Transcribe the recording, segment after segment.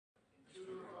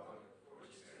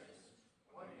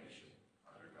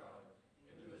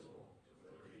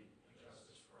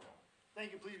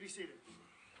Thank you, please be seated.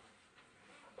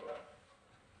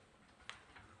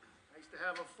 Nice to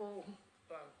have a full,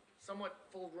 somewhat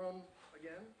full room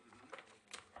again.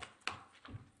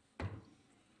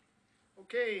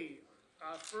 Okay,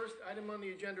 first item on the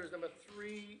agenda is number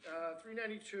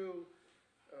 392,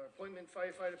 appointment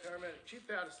firefighter paramedic, Chief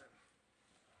Patterson.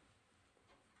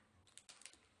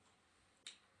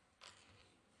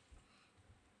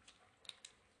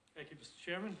 Thank you, Mr.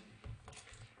 Chairman.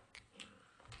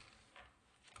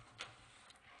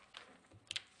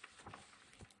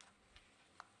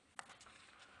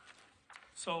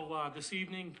 So this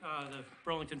evening, the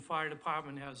Burlington Fire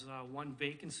Department has one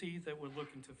vacancy that we're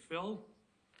looking to fill.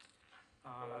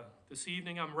 This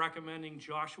evening, I'm recommending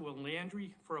Joshua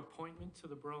Landry for appointment to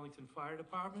the Burlington Fire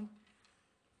Department.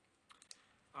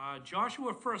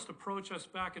 Joshua first approached us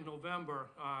back in November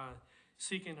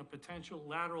seeking a potential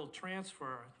lateral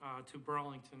transfer to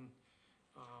Burlington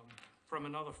from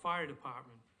another fire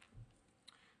department.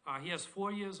 He has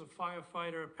 4 years of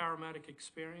firefighter paramedic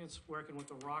experience working with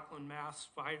the Rockland, Mass.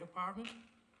 Fire Department.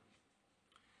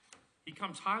 He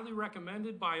comes highly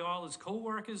recommended by all his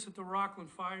co-workers at the Rockland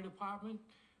Fire Department,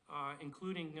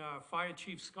 including Fire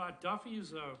Chief Scott Duffy,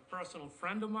 who's a personal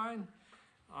friend of mine.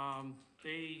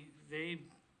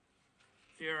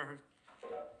 They're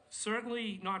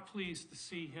certainly not pleased to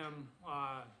see him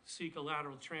seek a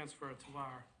lateral transfer to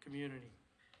our community.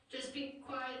 Just be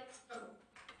quiet. Oh.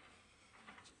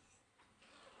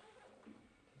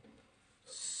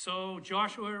 So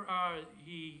Joshua,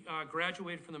 he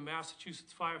graduated from the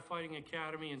Massachusetts Firefighting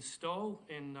Academy in Stowe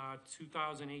in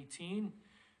 2018,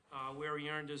 where he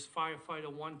earned his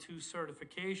Firefighter 1-2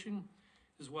 certification,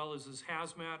 as well as his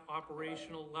Hazmat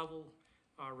Operational Level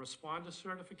Responder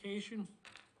certification.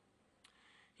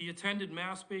 He attended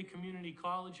Mass Bay Community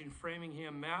College in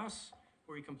Framingham, Mass.,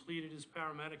 where he completed his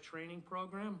paramedic training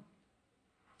program.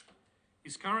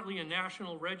 He's currently a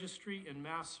National Registry and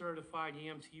Mass Certified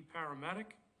EMT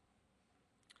paramedic.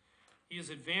 He is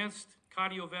Advanced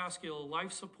Cardiovascular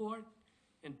Life Support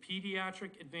and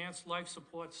Pediatric Advanced Life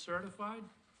Support certified.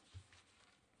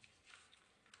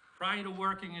 Prior to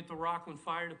working at the Rockland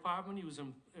Fire Department, he was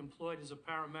employed as a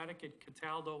paramedic at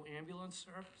Cataldo Ambulance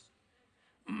Service.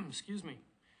 Excuse me.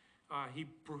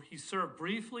 He served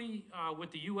briefly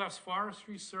with the U.S.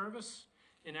 Forestry Service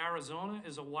in Arizona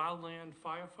as a wildland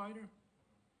firefighter.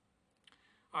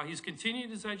 He's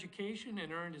continued his education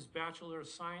and earned his Bachelor of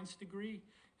Science degree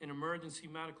in Emergency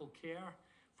Medical Care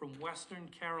from Western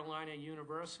Carolina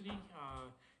University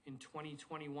in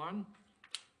 2021.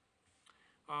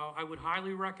 I would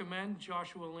highly recommend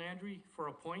Joshua Landry for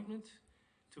appointment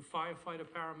to firefighter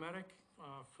paramedic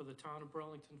for the town of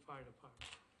Burlington Fire Department.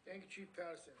 Thank you, Chief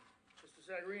Patterson. Mr.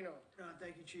 Zagarino.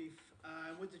 Thank you, Chief.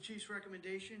 With the Chief's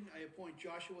recommendation, I appoint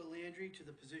Joshua Landry to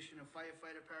the position of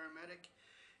firefighter paramedic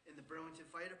in the Burlington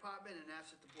Fire Department and ask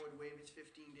that the board waive its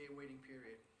 15-day waiting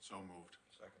period. So moved.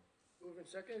 Second. Moved and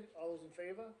second. All those in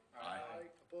favor? Aye.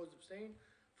 Opposed, abstained.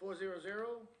 400.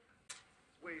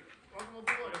 Wait. Welcome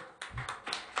aboard.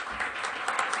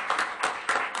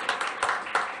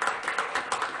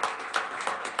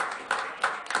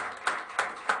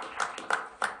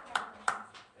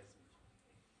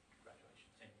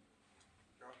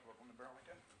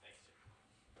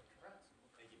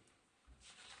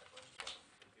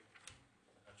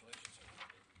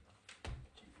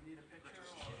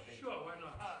 Sure, why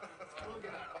not? We'll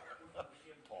get out.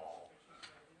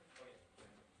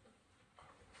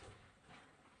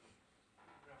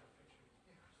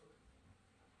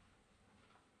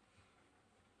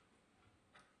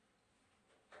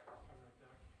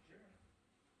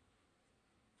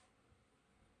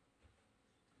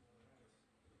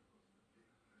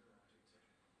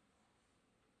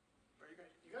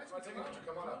 You guys can take a picture.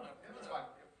 Come on up. That's fine.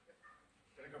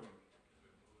 Get a good one.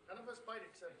 None of us bite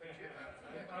except for Jim.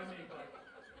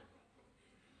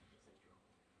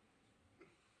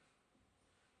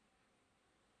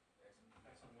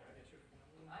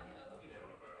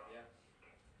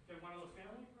 Okay, one of the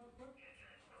family, real quick?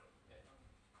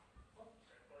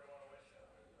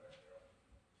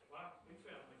 Wow, big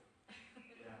family.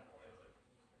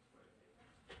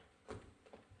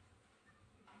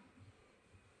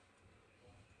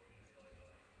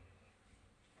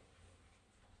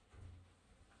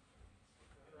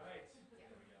 All right.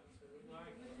 So we'd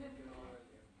like.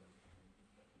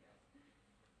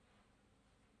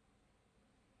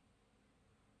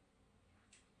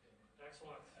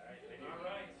 Excellent. All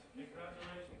right,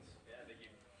 congratulations. Yeah, thank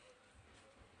you.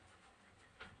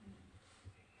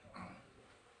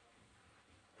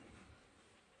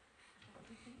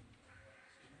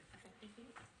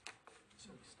 So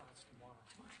he starts tomorrow.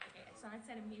 Okay, so I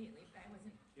said immediately, but I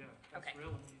wasn't Yeah, that's Okay.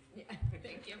 real. Yeah,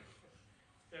 thank you.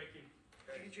 Thank you.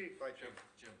 Thank you, chief. Bye, Jim.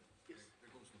 Jim. Yes. There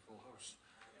goes the full house.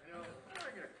 I know. I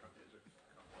gotta cut this.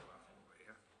 Come on, over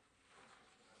here.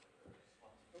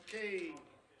 Okay.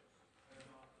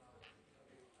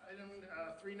 Item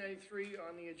 393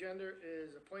 on the agenda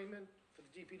is appointment for the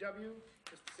DPW.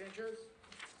 Mr. Sanchez?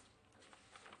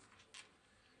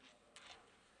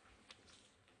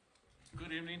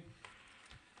 Good evening.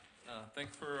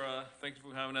 Thanks for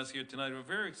having us here tonight. We're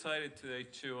very excited today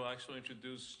to actually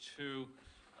introduce two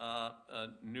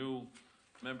new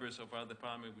members of our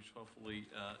department, which hopefully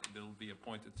they'll be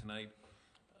appointed tonight.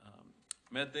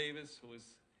 Matt Davis, who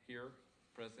is here,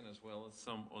 present, as well as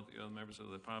some of the other members of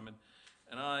the department.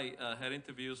 And I had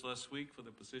interviews last week for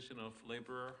the position of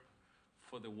laborer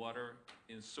for the Water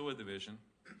and Sewer Division.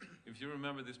 If you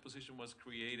remember, this position was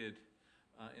created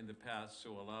in the past to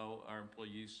allow our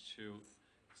employees to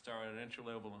start at entry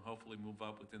level and hopefully move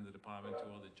up within the department to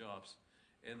other jobs.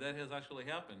 And that has actually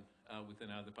happened within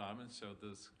our department, so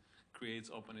this creates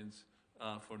openings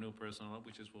for new personnel,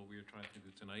 which is what we are trying to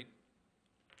do tonight.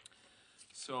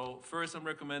 So first, I'm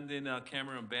recommending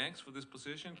Cameron Banks for this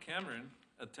position. Cameron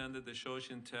attended the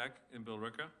Shoshin Tech in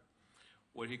Billerica,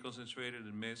 where he concentrated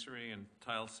in masonry and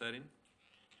tile setting.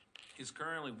 He's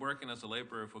currently working as a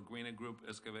laborer for Greener Group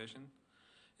Excavation,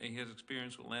 and he has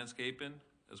experience with landscaping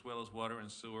as well as water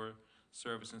and sewer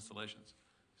service installations.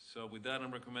 So with that,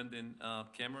 I'm recommending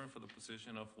Cameron for the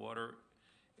position of water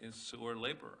and sewer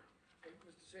laborer. Thank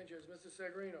you, Mr. Sanchez. Mr.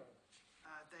 Severino?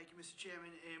 Thank you, Mr.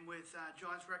 Chairman, and with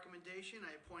John's recommendation,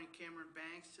 I appoint Cameron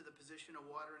Banks to the position of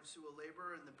water and sewer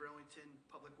laborer in the Burlington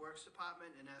Public Works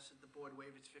Department, and ask that the board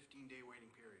waive its 15-day waiting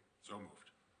period. So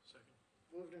moved.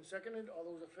 Moved and seconded. All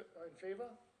those in favor?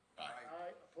 Aye.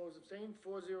 Aye. Opposed, abstained.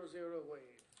 400 to waive.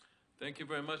 Thank you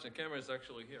very much, and Cameron is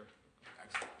actually here.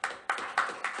 Excellent.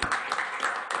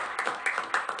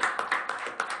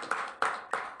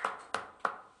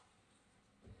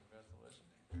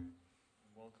 Congratulations.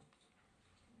 Welcome.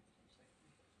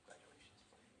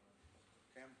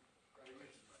 Cam?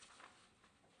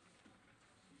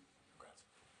 Congrats.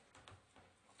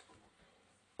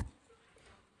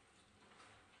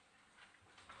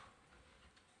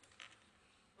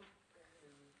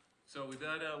 So with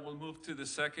that, we'll move to the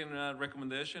second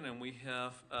recommendation, and we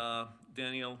have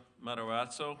Daniel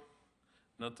Matarazzo,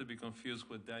 not to be confused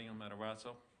with Daniel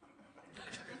Matarazzo.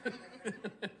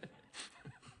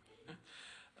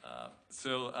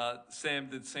 Sam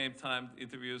did same time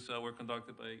interviews were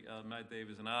conducted by Matt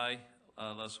Davis and I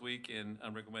last week, and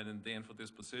I'm recommending Dan for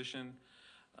this position.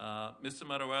 Mr.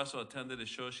 Matarazzo attended the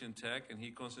Shoshin Tech, and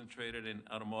he concentrated in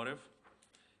automotive.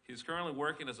 He's currently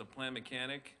working as a plant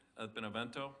mechanic at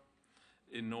Benevento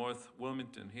in North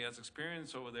Wilmington. He has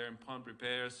experience over there in pump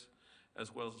repairs,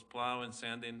 as well as plowing,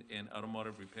 sanding, and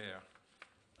automotive repair.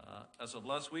 As of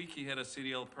last week, he had a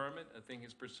CDL permit. I think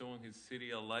he's pursuing his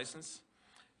CDL license.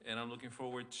 And I'm looking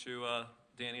forward to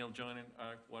Daniel joining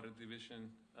our water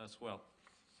division as well.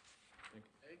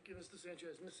 Thank you, Mr.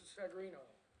 Sanchez. Mr. Severino?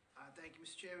 Thank you,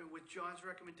 Mr. Chairman. With John's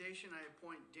recommendation, I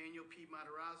appoint Daniel P.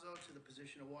 Matarazzo to the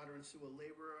position of water and sewer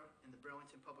laborer in the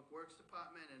Burlington Public Works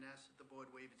Department, and ask that the board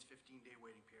waive its 15-day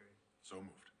waiting period. So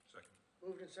moved. Second.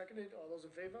 Moved and seconded. All those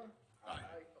in favor?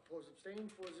 Aye. Opposed, abstained.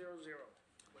 400.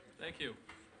 Thank you.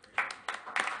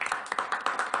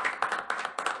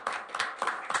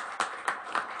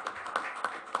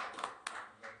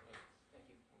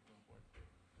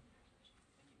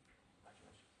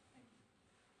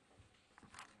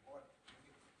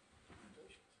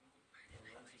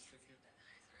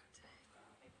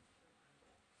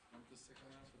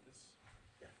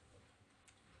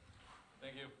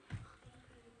 Thank you. Okay.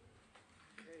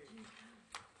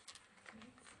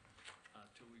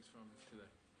 2 weeks from today.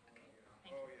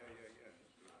 Oh,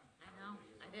 yeah. I know,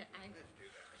 I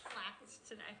slacked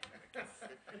today. I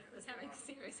was having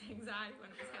serious anxiety when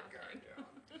it was happening. I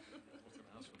wasn't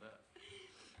asked for that,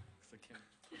 because I can't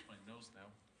touch my nose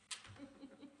now.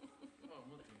 Oh,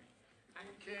 look at me.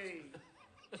 Okay.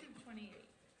 2:28.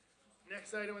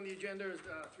 Next item on the agenda is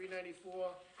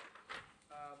 394.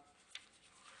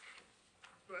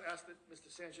 I asked that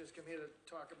Mr. Sanchez come here to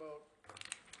talk about,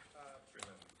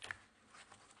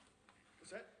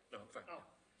 what's that? No, fine. Oh,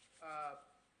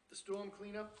 the storm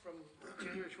cleanup from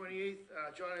January 28th.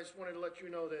 John, I just wanted to let you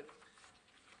know that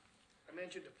I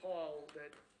mentioned to Paul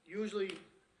that usually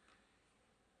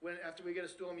after we get a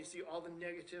storm, you see all the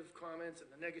negative comments and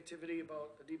the negativity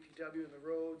about the DPW and the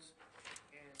roads.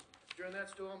 And during that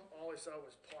storm, all I saw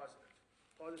was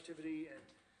positivity, and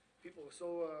people were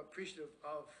so appreciative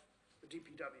of the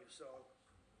DPW, so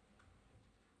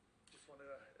just wanted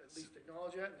to at least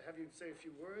acknowledge that and have you say a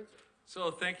few words. So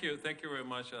thank you very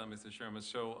much, Mr. Chairman.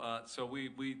 So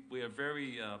we are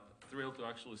very thrilled to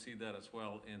actually see that as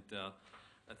well. And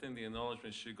I think the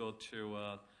acknowledgement should go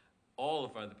to all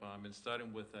of our departments,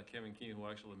 starting with Kevin King, who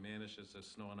actually manages the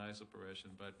snow and ice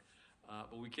operation. But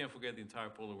we can't forget the entire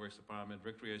Public Works Department,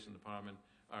 Recreation Department,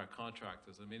 our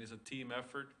contractors. I mean, it's a team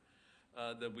effort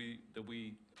that we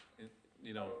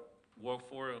you know, work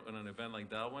for on an event like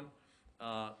that one.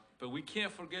 But we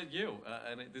can't forget you,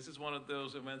 and this is one of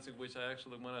those events in which I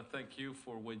actually want to thank you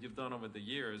for what you've done over the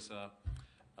years.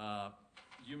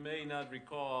 You may not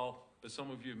recall, but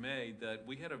some of you may, that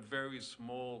we had a very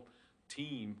small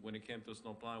team when it came to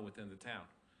snow plowing within the town.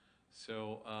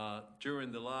 So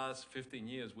during the last 15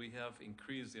 years, we have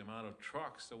increased the amount of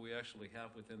trucks that we actually have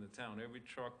within the town. Every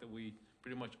truck that we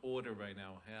pretty much order right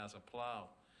now has a plow.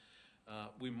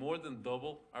 We more than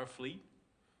double our fleet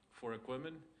for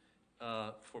equipment.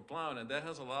 For plowing, and that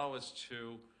has allowed us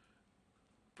to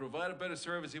provide a better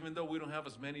service even though we don't have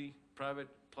as many private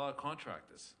plow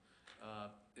contractors.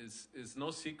 It's no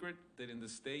secret that in the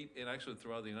state, and actually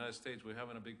throughout the United States, we're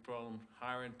having a big problem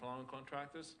hiring plowing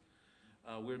contractors.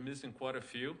 We're missing quite a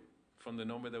few from the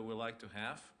number that we like to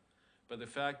have. But the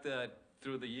fact that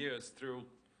through the years, through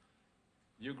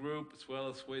your group, as well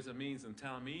as Ways and Means and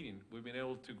town meeting, we've been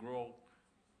able to grow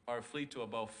our fleet to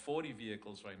about 40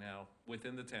 vehicles right now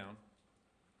within the town,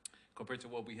 compared to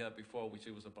what we had before, which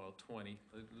it was about 20,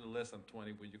 a little less than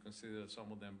 20, but you consider that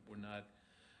some of them were not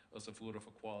as good of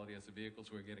a quality as the vehicles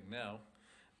we're getting now.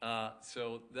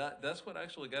 So that's what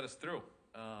actually got us through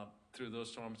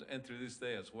those storms and through this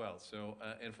day as well. So,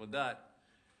 and for that,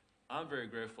 I'm very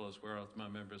grateful as well to my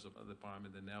members of the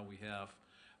department that now we have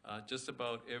just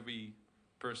about every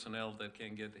personnel that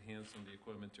can get their hands on the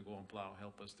equipment to go and plow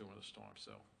help us during the storm.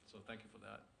 So thank you for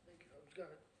that. Thank you. I was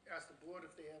gonna ask the board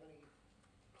if they have any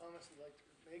comments they'd like to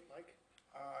make. Mike?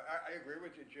 I agree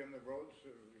with you, Jim. The roads,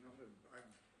 you know, I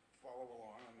follow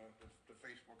along on the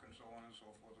Facebook and so on and so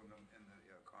forth, and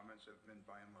the comments have been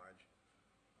by and large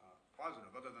positive,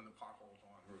 other than the potholes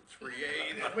on Route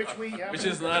 3A. Which we have. Which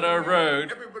is not our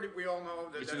road. Everybody, we all know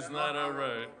that. Which is that's not our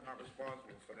road. We're not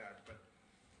responsible for that, but,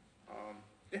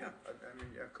 yeah, I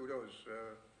mean, yeah, kudos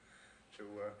to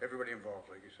everybody involved,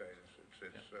 like you say.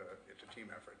 It's a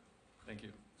team effort. Thank you.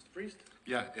 Mr. Priest?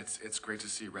 Yeah, it's great to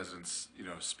see residents, you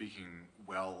know, speaking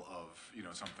well of, you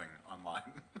know, something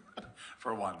online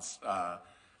for once,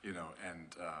 you know,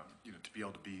 and, you know, to be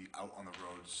able to be out on the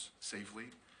roads safely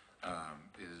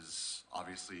is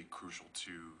obviously crucial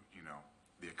to, you know,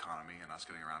 the economy and us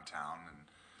getting around town.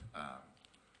 And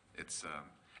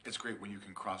it's great when you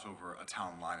can cross over a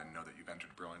town line and know that you've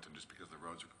entered Burlington just because the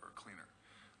roads are cleaner.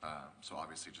 So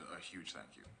obviously, just a huge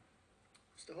thank you.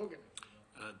 Mr. Hogan?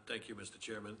 Thank you, Mr.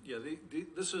 Chairman. Yeah,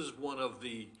 this is one of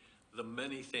the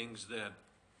many things that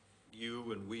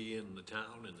you and we and the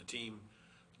town and the team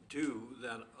do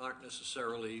that aren't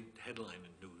necessarily headline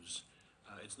news.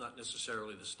 It's not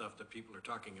necessarily the stuff that people are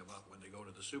talking about when they go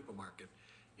to the supermarket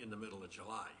in the middle of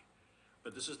July.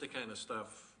 But this is the kind of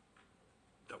stuff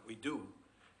that we do,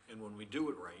 and when we do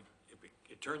it right,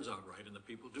 it turns out right, and the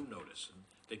people do notice, and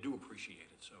they do appreciate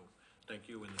it. So thank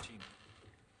you and the team.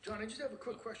 John, I just have a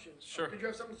quick question. Sure. Did you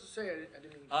have something to say? I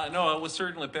didn't. No, I will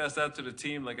certainly pass that to the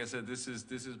team. Like I said, this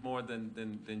is more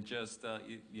than just,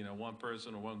 you know, one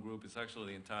person or one group. It's actually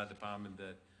the entire department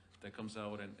that comes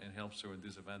out and helps during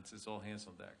these events. It's all hands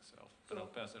on deck, so, but I'll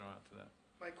pass it on to that.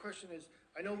 My question is,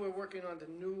 I know we're working on the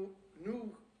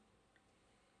new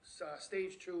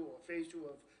stage 2 or phase 2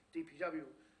 of DPW.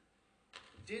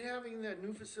 Did having the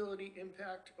new facility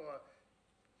impact or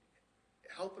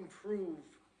help improve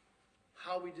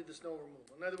how we did the snow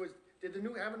removal? In other words, did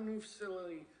having a new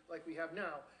facility like we have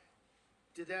now,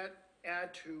 did that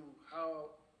add to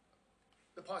how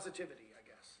the positivity, I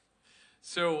guess?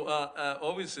 So,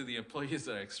 obviously, the employees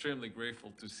are extremely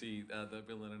grateful to see the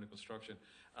building under construction.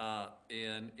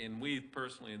 And we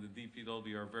personally in the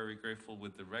DPW are very grateful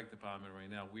with the rec department right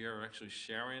now. We are actually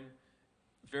sharing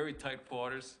very tight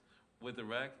quarters with the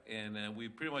rec, and we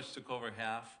pretty much took over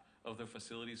half of the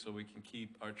facility so we can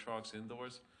keep our trucks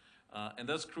indoors. And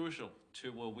that's crucial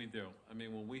to what we do. I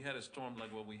mean, when we had a storm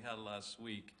like what we had last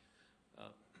week,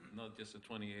 not just the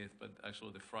 28th, but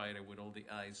actually the Friday with all the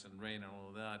ice and rain and all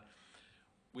of that,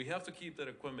 we have to keep that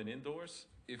equipment indoors.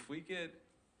 If we get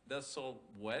that salt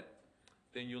wet,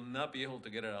 then you'll not be able to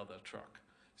get it out of that truck.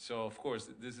 So of course,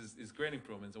 this is great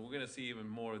improvements, and we're gonna see even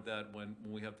more of that when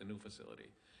we have the new facility.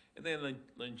 And then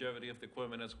longevity of the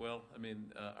equipment as well. I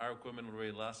mean, our equipment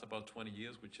already lasts about 20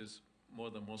 years, which is more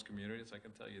than most communities, I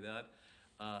can tell you that.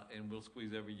 And we'll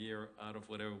squeeze every year out of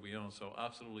whatever we own. So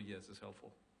absolutely, yes, it's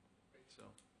helpful. So,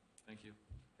 thank you.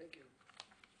 Thank you.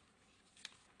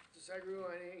 Mr. Sagru,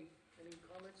 any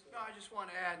comments? No, I just want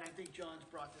to add, and I think John's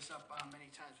brought this up many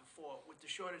times before, with the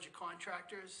shortage of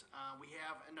contractors, we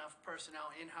have enough personnel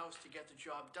in-house to get the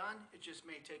job done. It just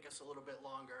may take us a little bit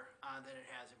longer than it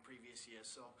has in previous years.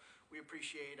 So we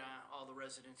appreciate all the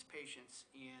residents' patience.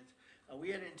 And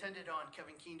we had intended on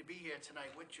Kevin Keane to be here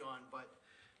tonight with John, but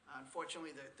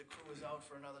unfortunately, the crew was out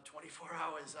for another 24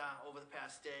 hours over the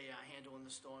past day, handling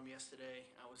the storm yesterday.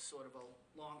 It was sort of a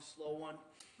long, slow one.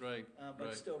 Right,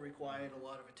 But right. still required a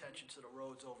lot of attention to the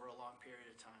roads over a long period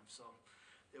of time. So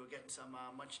they were getting some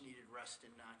much-needed rest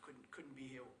and couldn't be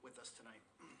here with us tonight.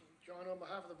 John, on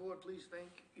behalf of the board, please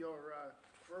thank your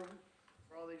crew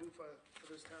for all they do for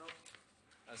this town.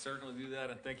 I certainly do that,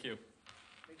 and thank you.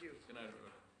 Thank you. Good night,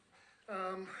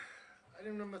 everyone.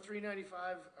 Item number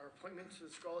 395, our appointments to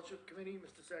the Scholarship Committee,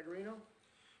 Mr. Sagarino.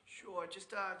 Sure,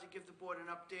 just to give the board an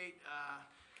update,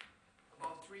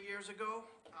 about 3 years ago,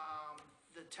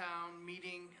 the town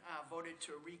meeting voted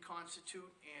to reconstitute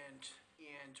and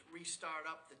restart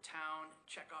up the town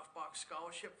checkoff box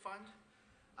scholarship fund.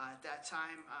 At that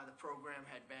time, the program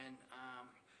had been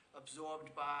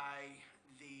absorbed by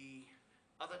the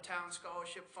other town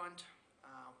scholarship fund,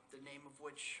 the name of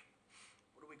which,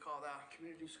 what do we call that?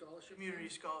 Community Scholarship.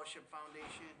 Community Scholarship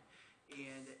Foundation.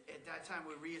 And at that time,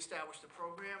 we reestablished the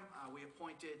program. We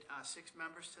appointed 6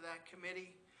 members to that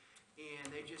committee,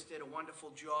 and they just did a wonderful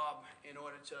job in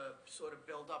order to sort of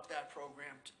build up that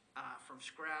program from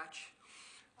scratch.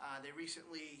 They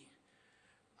recently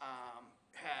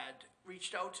had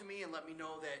reached out to me and let me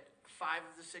know that 5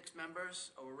 of the 6 members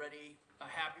are already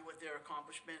happy with their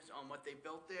accomplishments on what they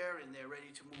built there, and they're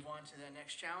ready to move on to their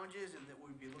next challenges, and that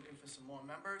we'd be looking for some more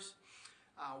members.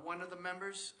 One of the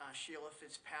members, Sheila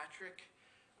Fitzpatrick,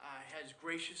 has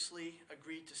graciously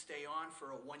agreed to stay on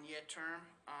for a 1-year term,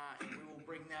 and we will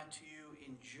bring that to you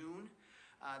in June.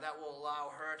 That will allow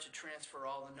her to transfer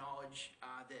all the knowledge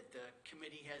that the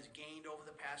committee has gained over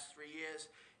the past 3 years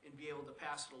and be able to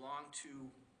pass it along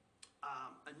to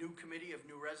a new committee of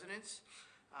new residents.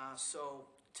 So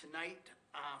tonight,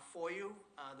 for you,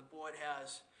 the board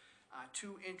has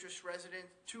two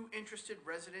interested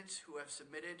residents who have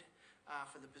submitted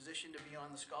for the position to be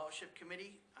on the scholarship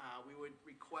committee. We would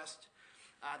request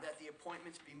that the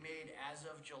appointments be made as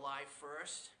of July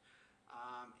 1st.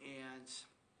 And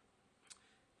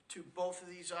to both of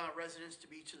these residents to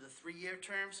be to the 3-year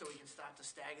term, so we can start to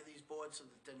stagger these boards so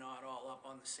that they're not all up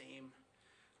on the same,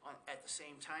 at the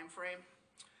same time frame.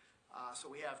 So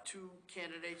we have 2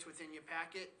 candidates within your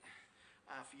packet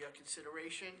for your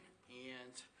consideration,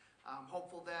 and I'm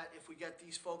hopeful that if we get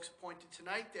these folks appointed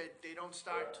tonight, that they don't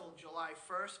start till July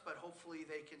 1st, but hopefully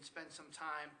they can spend some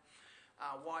time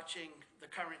watching the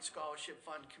current scholarship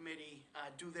fund committee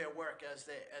do their work as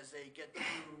they get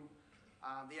through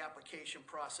the application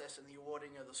process and the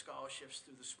awarding of the scholarships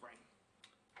through the spring.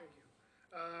 Thank you.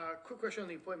 Quick question on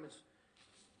the appointments.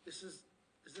 Is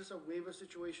this a waiver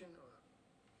situation, or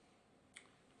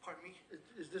Pardon me?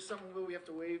 is this something where we have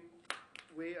to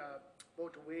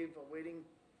vote to waive a waiting,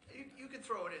 You can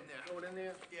throw it in there. throw it in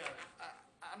there? Yeah,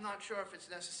 I'm not sure if it's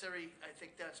necessary. I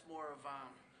think that's more of,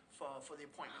 for the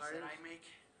appointments that I make,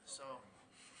 so.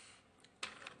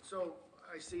 So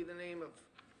I see the name of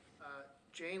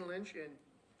Jane Lynch and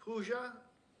Pooja,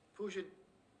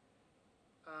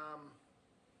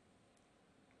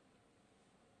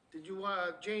 did you,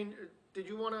 Jane, did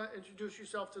you want to introduce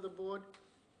yourself to the board?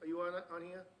 Are you on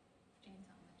here? Jane's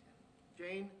on the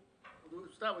Jane? We'll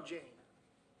start with Jane.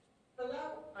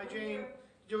 Hello. Hi, Jane.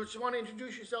 Do you just want to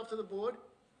introduce yourself to the board?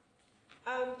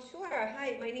 Sure.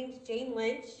 Hi, my name's Jane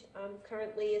Lynch. I'm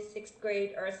currently a 6th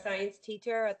grade earth science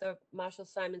teacher at the Marshall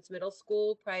Simons Middle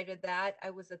School. Prior to that, I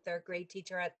was a 3rd grade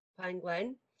teacher at Pine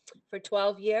Glen for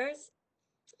 12 years.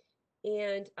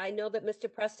 And I know that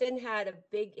Mr. Preston had a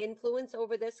big influence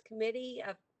over this committee.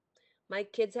 My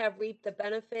kids have reaped the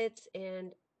benefits,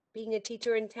 and being a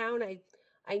teacher in town,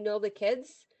 I know the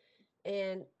kids,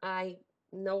 and I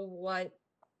know what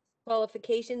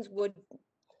qualifications would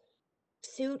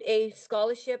suit a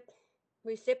scholarship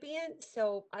recipient,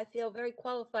 so I feel very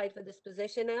qualified for this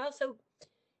position. I also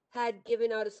had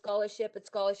given out a scholarship at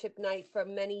scholarship night for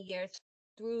many years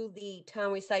through the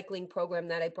town recycling program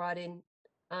that I brought in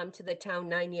to the town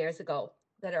 9 years ago,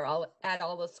 that are all at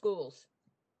all the schools.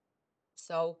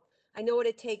 So I know what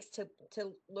it takes to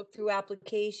look through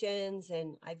applications,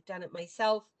 and I've done it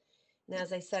myself. And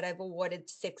as I said, I've awarded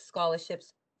 6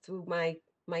 scholarships through my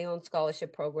own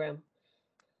scholarship program,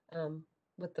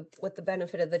 with the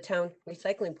benefit of the town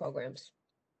recycling programs.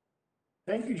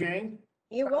 Thank you, Jane.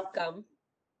 You're welcome.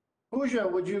 Pooja,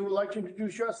 would you like to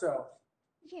introduce yourself?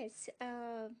 Yes,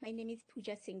 my name is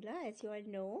Pooja Singla, as you all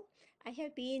know. I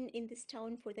have been in this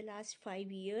town for the last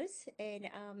 5 years, and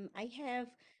I have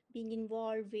been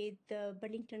involved with the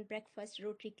Burlington Breakfast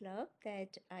Rotary Club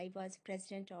that I was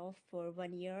president of for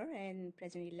 1 year and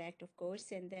president-elect, of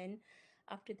course. And then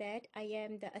after that, I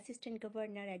am the assistant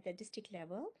governor at the district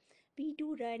level. We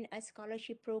do run a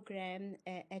scholarship program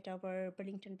at our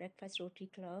Burlington Breakfast Rotary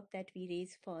Club that we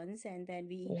raise funds, and then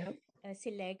we Yep.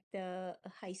 select the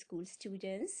high school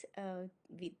students.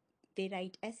 They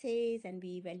write essays and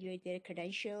we evaluate their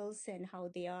credentials and how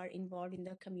they are involved in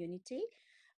the community.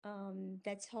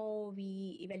 That's how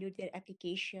we evaluate their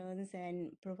applications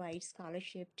and provide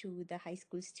scholarship to the high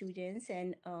school students.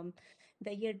 And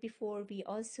the year before, we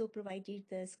also provided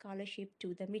the scholarship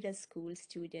to the middle school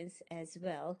students as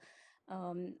well.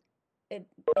 Um, uh,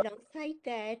 Alongside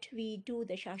that, we do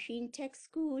the Shashin Tech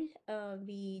School.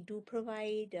 We do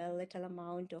provide a little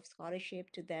amount of scholarship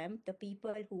to them, the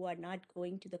people who are not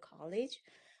going to the college,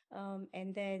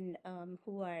 and then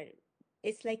who are,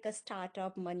 it's like a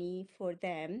startup money for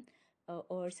them,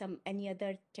 or some any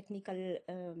other technical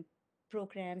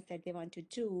programs that they want to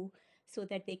do so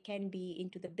that they can be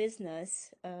into the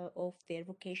business of their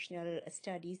vocational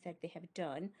studies that they have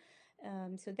done.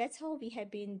 So that's how we have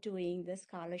been doing the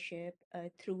scholarship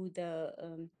through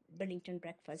the Burlington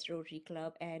Breakfast Rotary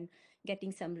Club and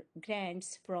getting some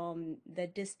grants from the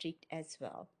district as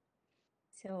well.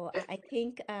 So I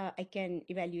think I can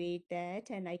evaluate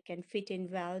that and I can fit in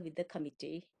well with the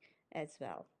committee as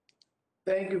well.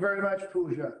 Thank you very much,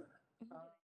 Pooja.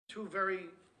 Two very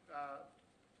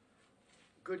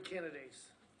good candidates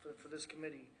for this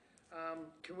committee.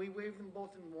 Can we waive them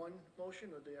both in one motion,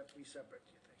 or do they have to be separate,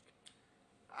 do you think?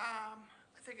 I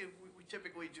think we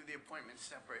typically do the appointments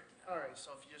separate. All right.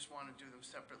 So if you just want to do them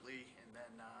separately and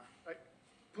then, All right.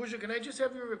 Pooja, can I just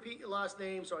have you repeat your last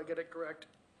name so I get it correct?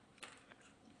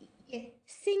 Yeah.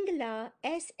 Singla,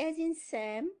 S as in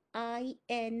Sam,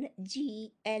 Ingla,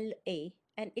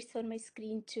 and it's on my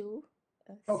screen too.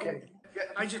 Okay.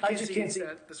 Singla. I just can't see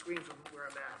the screen from where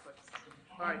I'm at, but,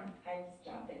 all right.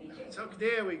 So,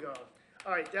 there we go.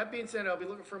 All right, that being said, I'll be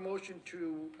looking for a motion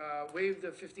to waive the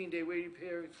 15-day waiting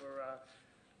period for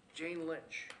Jane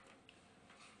Lynch.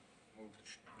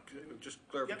 Just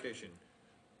clarification.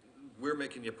 We're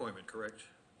making the appointment, correct?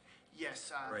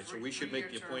 yes. Right, so three- we should make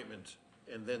the three-year term. appointment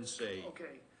and then say,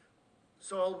 Okay,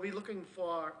 so I'll be looking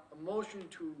for a motion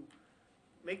to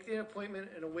make the appointment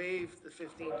and waive the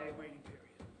 15-day waiting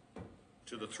period.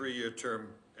 to the 3-year term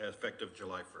effective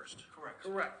July 1st. Correct.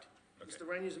 Correct. Okay. Mr.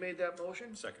 Renyers made that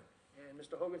motion, Second. and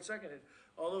Mr. Hogan seconded.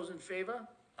 All those in favor?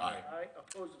 Aye. Aye,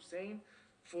 opposed, abstained,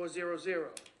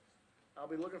 400. I'll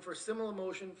be looking for a similar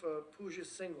motion for Pooja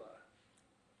Singla.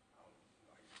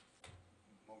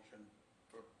 Motion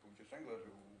for Pooja Singla to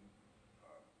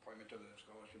appointment to the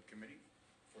scholarship committee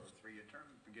for a 3-year term,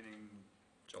 beginning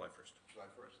July 1st. July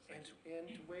 1st. And to waive?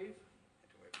 And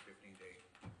to waive a 15-day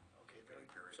Okay, very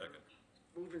waiting period. Second.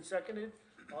 moved and seconded.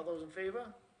 All those in favor?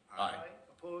 Aye.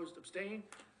 Opposed, abstained,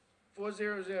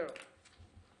 400. Thank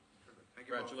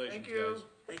you all. Congratulations, Thank you. guys.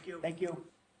 Thank you. Thank you.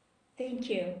 Thank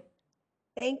you.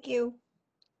 Thank you.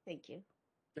 Thank you.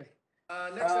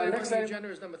 Next item on the agenda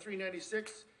is number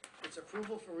 396. It's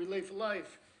approval for Relay for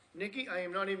Life. Nikki, I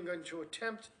am not even going to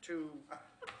attempt to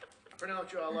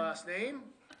pronounce your last name,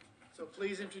 so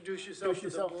please introduce yourself to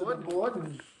the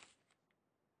board.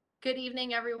 Good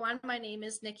evening, everyone. My name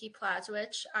is Nikki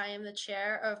Plazwich. I am the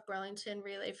chair of Burlington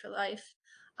Relay for Life.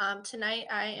 Tonight,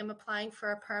 I am applying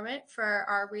for a permit for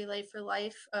our Relay for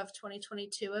Life of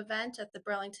 2022 event at the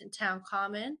Burlington Town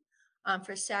Common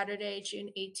for Saturday, June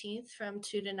 18th from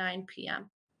 2 to 9 p.m.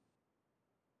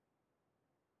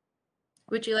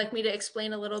 Would you like me to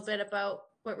explain a little bit about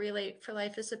what Relay for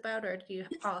Life is about, or do you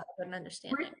all have an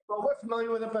understanding? Well, we're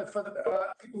familiar with it, but for the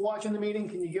people watching the meeting,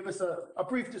 can you give us a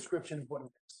brief description of what it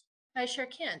is? I sure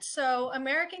can. So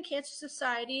American Cancer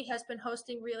Society has been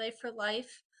hosting Relay for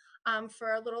Life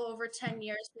for a little over 10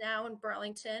 years now in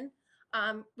Burlington.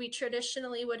 We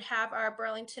traditionally would have our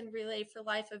Burlington Relay for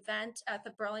Life event at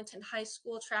the Burlington High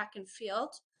School track and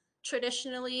field.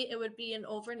 Traditionally, it would be an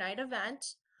overnight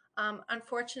event.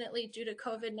 Unfortunately, due to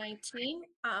COVID-19,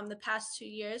 the past 2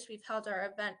 years, we've held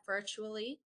our event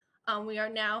virtually. We are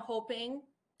now hoping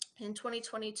in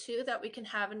 2022 that we can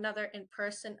have another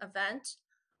in-person event.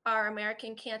 Our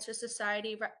American Cancer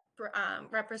Society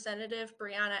representative,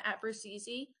 Brianna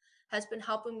Abruzzese, has been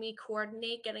helping me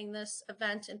coordinate getting this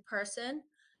event in person.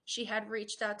 She had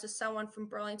reached out to someone from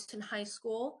Burlington High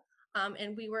School,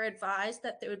 and we were advised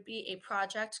that there would be a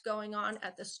project going on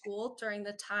at the school during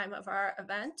the time of our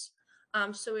event.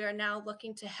 So we are now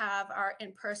looking to have our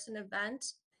in-person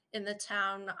event in the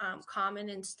town common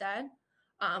instead.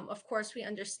 Of course, we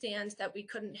understand that we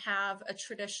couldn't have a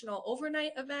traditional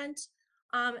overnight event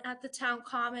at the town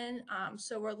common.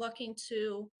 So we're looking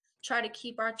to try to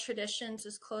keep our traditions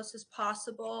as close as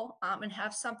possible and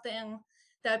have something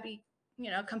that'd be,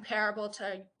 comparable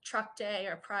to Truck Day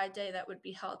or Pride Day that would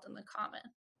be held in the common.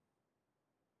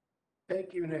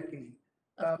 Thank you, Nikki.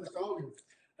 Mr. Hogan?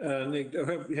 Nick,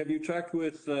 have you talked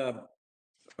with,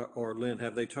 or Lynn,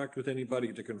 have they talked with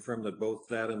anybody to confirm that both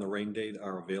that and the rain date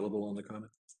are available on the common?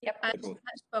 Yep. I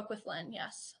spoke with Lynn,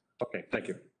 yes. Okay, thank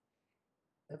you.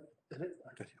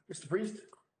 Mr. Priest?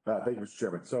 Thank you, Mr.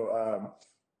 Chairman. So,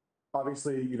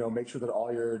 obviously, make sure that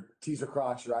all your Ts are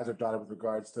crossed, your Is are dotted with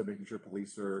regards to making sure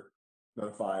police are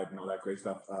notified and all that great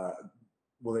stuff.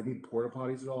 Will they need porta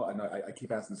potties at all? I know I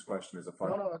keep asking this question as a fun.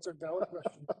 No, that's a valid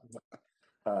question.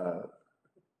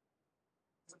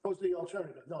 As opposed to the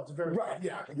alternative. No, it's a very. Right,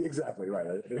 yeah, exactly, right.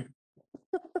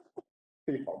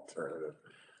 The alternative.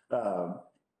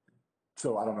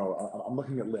 So I don't know, I'm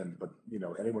looking at Lynn, but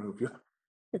anyone who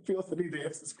feels the need to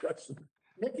answer this question.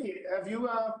 Nikki, have you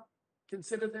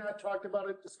considered that, talked about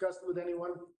it, discussed it with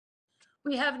anyone?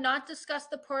 We have not discussed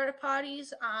the porta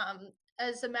potties.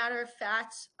 As a matter of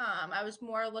fact, I was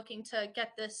more looking to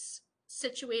get this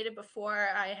situated before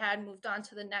I had moved on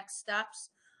to the next steps.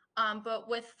 But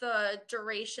with the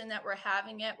duration that we're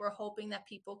having it, we're hoping that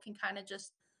people can kind of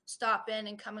just stop in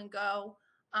and come and go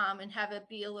and have it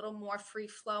be a little more free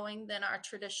flowing than our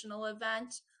traditional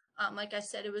event. Like I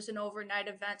said, it was an overnight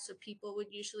event, so people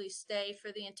would usually stay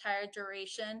for the entire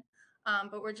duration.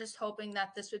 But we're just hoping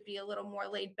that this would be a little more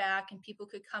laid back and people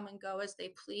could come and go as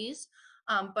they please.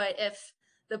 But if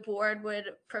the board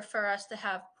would prefer us to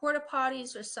have porta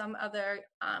potties or some other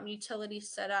utilities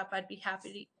set up, I'd be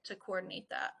happy to coordinate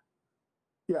that.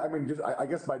 Yeah, I mean, I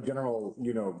guess my general,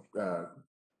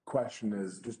 question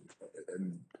is just,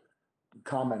 and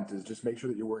comment is just make sure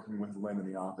that you're working with Lynn and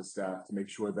the office staff to make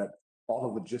sure that all the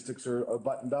logistics are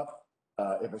buttoned up.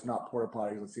 If it's not porta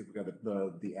potties, let's see if we got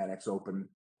the annex open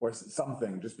or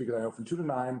something, just because I know from 2 to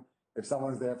 9, if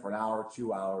someone's there for an hour,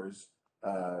 2 hours,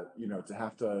 to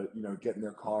have to, get in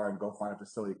their car and go find a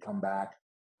facility, come back,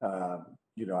 I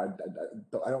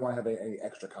don't want to have any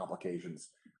extra complications.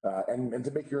 And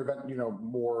to make your event,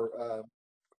 more,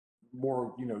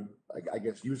 I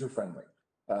guess, user-friendly.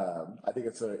 I think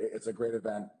it's a great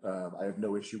event. I have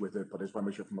no issue with it, but I just want to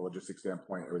make sure from a logistics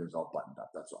standpoint, everything's all buttoned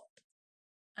up, that's all.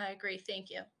 I agree,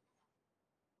 thank you.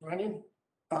 Ryan?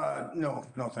 No,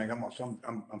 thank you.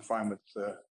 I'm fine with,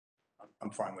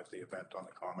 I'm fine with the event on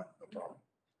the common, no problem.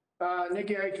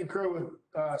 Nikki, I concur with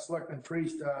Selectman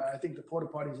Priest. I think the porta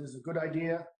potties is a good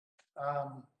idea.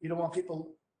 You don't want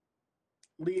people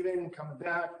leaving, coming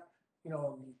back,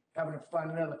 having to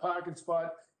find another parking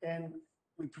spot. And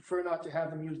we prefer not to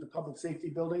have them use the public safety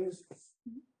buildings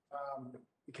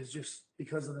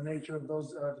because of the nature of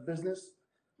those, the business.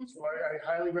 So I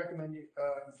highly recommend you,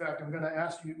 in fact, I'm going to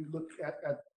ask you to look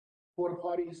at porta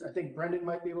potties. I think Brendan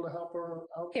might be able to help her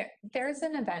out. There's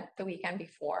an event the weekend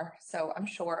before, so I'm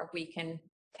sure we can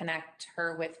connect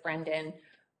her with Brendan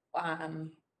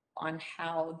on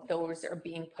how those are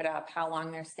being put up, how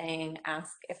long they're staying,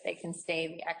 ask if they can stay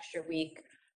the extra week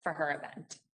for her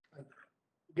event.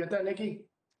 Get that, Nikki?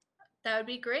 That would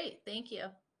be great, thank you.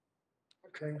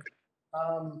 Okay.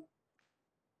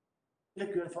 Nick,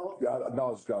 you gonna follow? Yeah, no,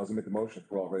 I was gonna make the motion.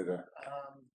 We're all ready to.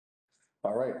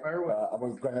 All right, I'm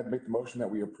going to go ahead and make the motion that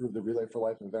we approve the Relay for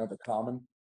Life event at the Common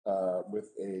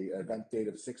with a event date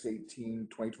of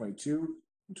 6/18/2022 from 2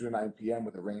 to 9 p.m.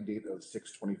 with a rain date of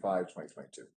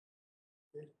 6/25/2022.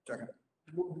 Second.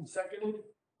 Moved and seconded.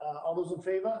 All those in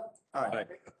favor? Aye.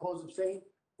 Opposed, abstained?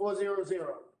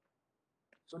 4-0-0.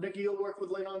 So Nikki, you'll work with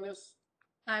Lynn on this?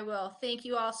 I will, thank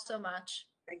you all so much.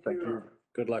 Thank Thank you.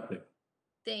 Good luck, Nick.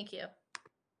 Thank you.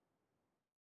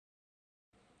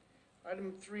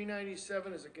 Item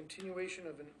 397 is a continuation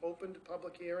of an opened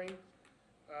public hearing.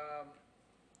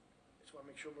 Just want to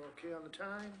make sure we're okay on the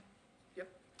time. Yep.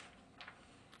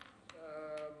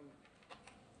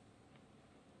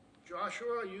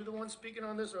 Joshua, are you the one speaking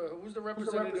on this, or who's the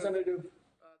representative?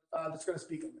 That's going to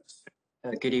speak on this?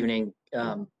 Good evening.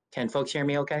 Can folks hear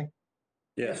me okay?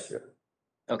 Yes.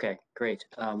 Okay, great.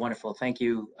 Wonderful. Thank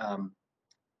you,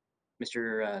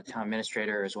 Mr. Town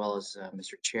Administrator, as well as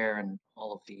Mr. Chair and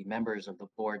all of the members of the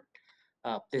board.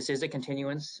 This is a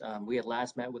continuance. We had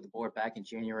last met with the board back in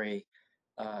January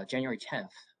 10th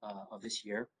of this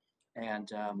year. And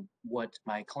what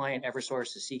my client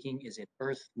Eversource is seeking is an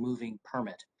earth moving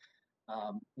permit.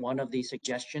 One of the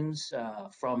suggestions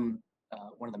from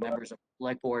one of the members of the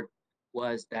select board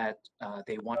was that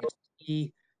they wanted to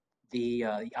see the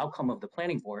outcome of the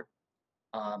planning board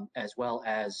as well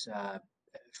as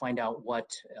find out what,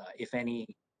 if any,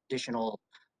 additional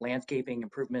landscaping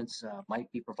improvements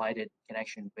might be provided in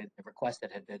connection with the request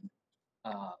that had been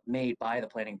made by the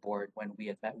planning board when we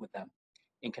had met with them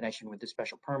in connection with the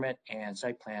special permit and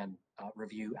site plan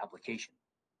review application.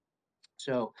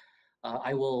 So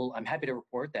I'm happy to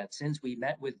report that since we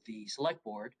met with the select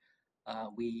board,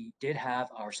 we did have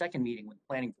our second meeting with the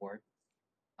planning board.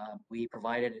 We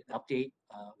provided an update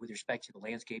with respect to the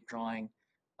landscape drawing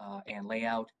and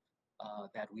layout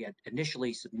that we had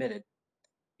initially submitted.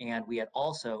 And we had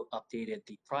also updated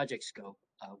the project scope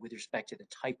with respect to the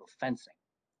type of fencing.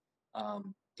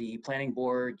 The planning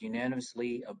board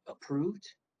unanimously approved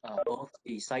both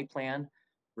the site plan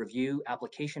review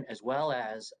application as well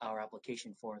as our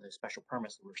application for the special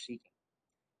permits that we're seeking.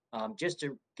 Just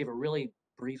to give a really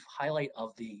brief highlight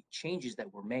of the changes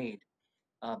that were made,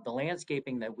 the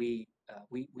landscaping that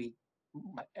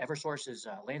Eversource's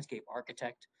landscape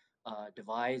architect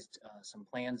devised some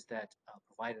plans that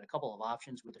provided a couple of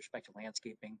options with respect to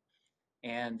landscaping.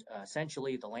 And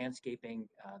essentially the landscaping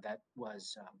that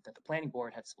the planning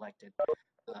board had selected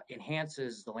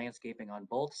enhances the landscaping on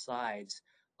both sides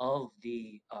of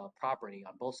the property,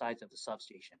 on both sides of the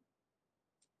substation.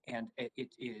 And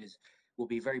it will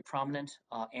be very prominent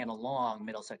and along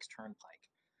Middlesex Turnpike.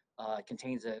 It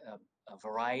contains a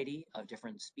variety of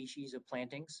different species of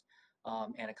plantings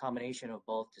and a combination of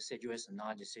both deciduous and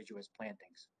non-deciduous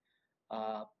plantings.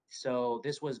 So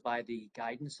this was by the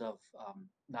guidance of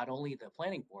not only the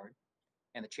planning board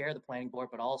and the chair of the planning board,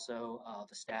 but also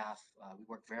the staff. We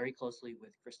worked very closely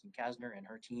with Kristen Kasner and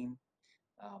her team.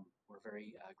 We're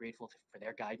very grateful for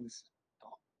their guidance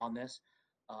on this.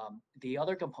 The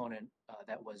other component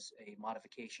that was a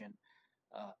modification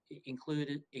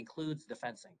includes the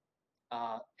fencing.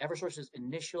 Eversource's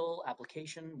initial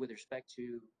application with respect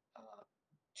to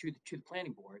the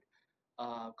planning board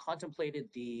contemplated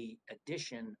the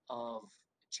addition of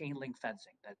chain link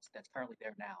fencing that's currently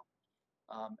there now.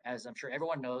 As I'm sure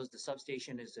everyone knows, the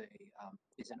substation is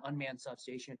an unmanned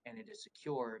substation, and it is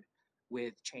secured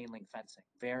with chain link fencing,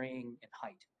 varying in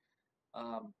height.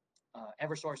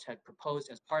 Eversource had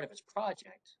proposed as part of its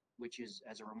project, which is,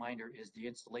 as a reminder, is the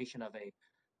installation of a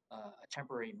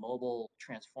temporary mobile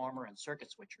transformer and circuit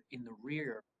switcher in the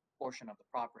rear portion of the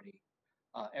property.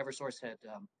 Eversource had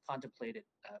contemplated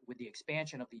with the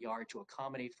expansion of the yard to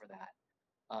accommodate for that,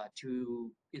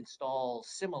 to install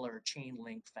similar chain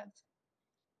link fencing.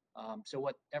 So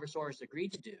what Eversource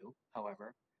agreed to do,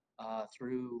 however,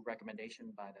 through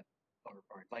recommendation by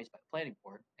or advice by the planning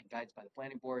board and guidance by the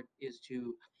planning board, is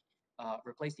to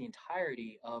replace the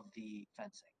entirety of the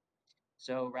fencing.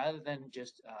 So rather than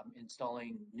just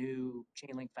installing new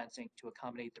chain link fencing to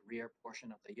accommodate the rear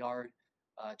portion of the yard,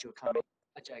 to accommodate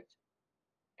the project,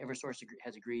 Eversource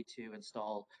has agreed to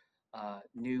install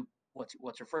new,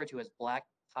 what's referred to as black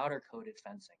powder coated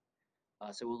fencing.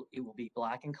 So it will be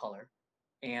black in color,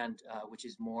 and which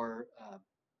is more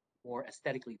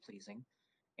aesthetically pleasing.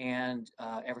 And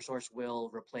Eversource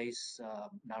will replace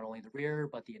not only the rear,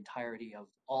 but the entirety of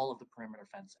all of the perimeter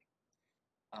fencing.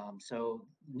 So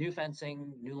new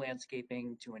fencing, new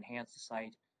landscaping to enhance the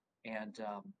site, and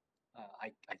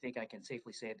I think I can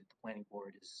safely say that the planning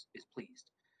board is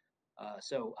pleased.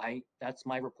 So that's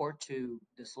my report to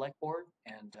the select board,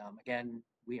 and again,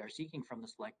 we are seeking from the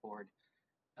select board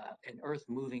an earth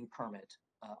moving permit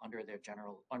under the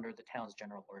town's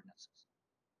general ordinances.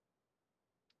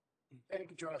 Thank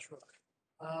you, Joshua.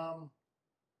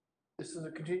 This is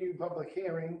a continued public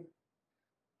hearing.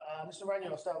 Mr. Ryan,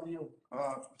 I'll start with you.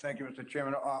 Thank you, Mr.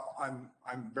 Chairman.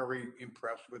 I'm very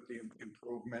impressed with the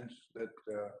improvements that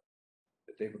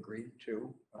they've agreed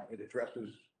to. It addresses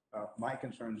my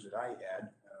concerns that I had,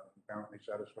 apparently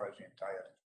satisfies the entire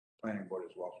planning board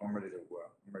as well. So I'm ready to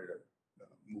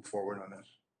move forward on this.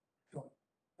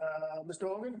 Mr.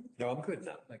 Hogan? No, I'm good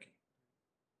now, thank you.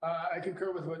 I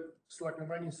concur with what Selectman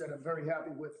Runyon said. I'm very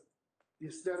happy with the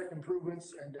aesthetic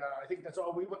improvements, and I think that's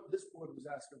all this board was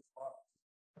asking for.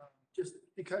 Just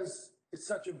because it's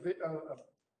such a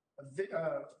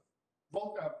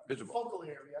focal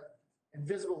area and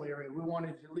visible area, we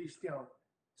wanted to at least,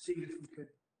 see if we could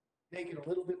make it a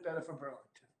little bit better for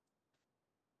Burlington.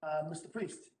 Mr.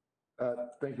 Priest?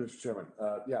 Thank you, Mr. Chairman.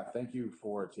 Yeah, thank you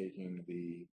for taking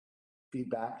the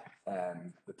feedback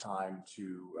and the time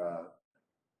to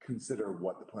consider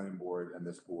what the planning board and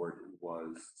this board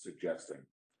was suggesting.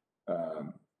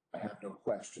 I have no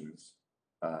questions,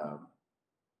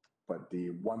 but the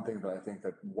one thing that I think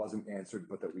that wasn't answered,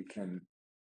 but that we can,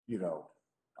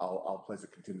 I'll place a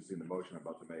contingency in the motion I'm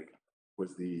about to make,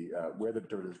 was the where the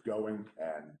dirt is going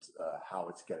and how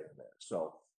it's getting there.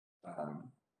 So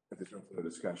If there's no further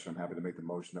discussion, I'm happy to make the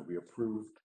motion that we approve.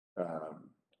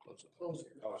 Close it.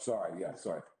 Oh, sorry, yeah,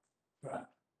 sorry.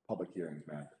 Public hearings,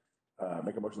 man.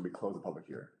 Make a motion that we close the public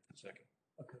hearing. Second.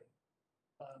 Okay.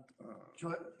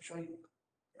 Should I?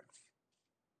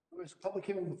 There's a public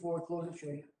hearing before I close it, should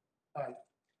I? All right.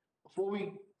 Before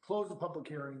we close the public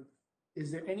hearing,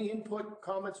 is there any input,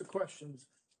 comments, or questions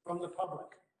from the public?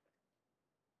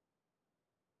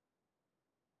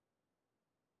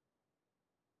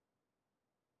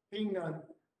 Being none,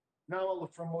 now I'll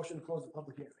look for a motion to close the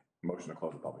public hearing. Motion to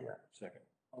close the public hearing. Second.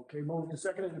 Okay, moving and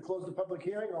seconded to close the public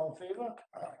hearing, all in favor?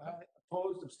 Aye.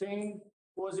 Opposed, abstained,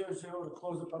 400 to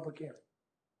close the public hearing.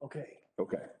 Okay,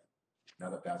 Okay, now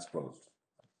that that's closed,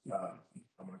 I'm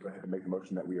gonna go ahead and make the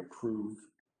motion that we approve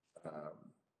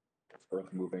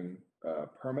earth moving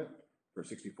permit for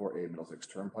 64A Middlesex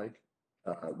Turnpike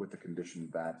with the condition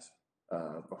that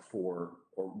before,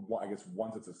 or I guess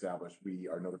once it's established, we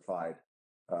are notified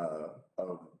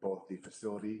of both the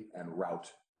facility and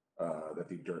route that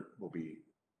the dirt will be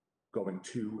going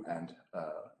to and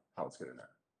how it's getting there.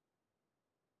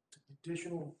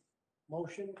 additional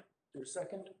motion, there's a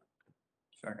second?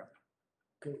 Second.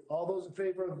 Okay, all those in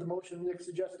favor of the motion Nick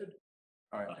suggested?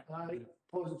 All right. Aye,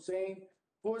 opposed, abstained,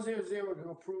 400 to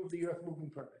approve the earth moving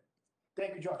permit.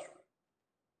 Thank you, Joshua.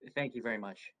 Thank you very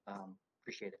much.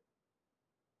 Appreciate it.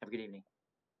 Have a good evening.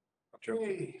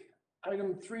 Okay,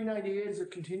 item 398 is a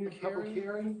continued public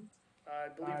hearing.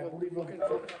 I believe we're looking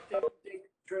for an update.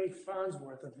 Attorney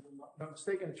Farnsworth, if I'm not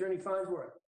mistaken, Attorney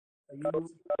Farnsworth. Are you,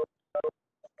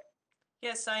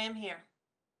 Yes, I am here.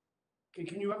 okay,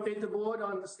 can you update the board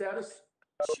on the status?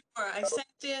 Sure, I sent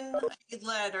in a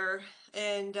letter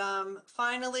and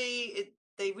finally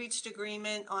they reached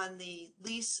agreement on the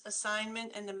lease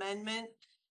assignment and amendment.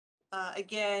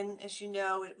 Again, as you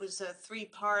know, it was a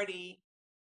three-party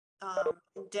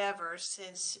endeavor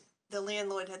since the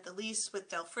landlord had the lease with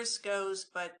Del Frisco's,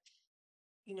 but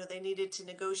you know, they needed to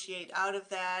negotiate out of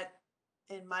that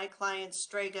and my client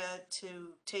Strega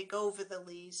to take over the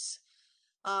lease.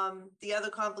 The other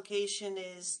complication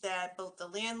is that both the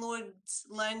landlord's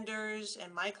lenders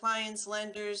and my client's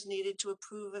lenders needed to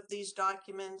approve of these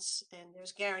documents, and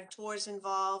there's guarantors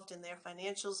involved and their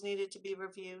financials needed to be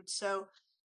reviewed. So,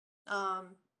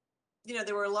 you know,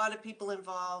 there were a lot of people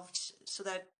involved, so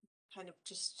that kind of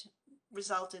just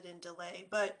resulted in delay.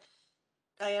 But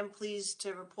I am pleased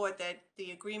to report that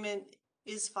the agreement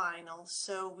is final,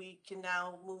 so we can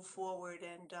now move forward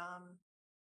and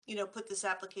you know, put this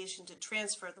application to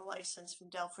transfer the license from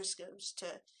Del Frisco's to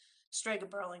Strega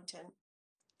Burlington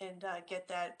and get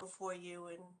that before you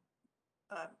in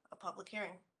a public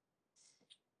hearing.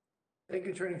 Thank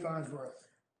you, Attorney Farnsworth.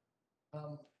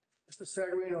 Mr.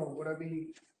 Sagarino, would it be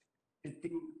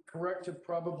correct to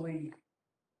probably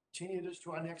continue this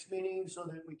to our next meeting so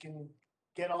that we can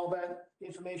get all that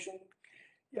information?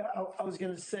 Yeah, I was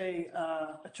gonna say,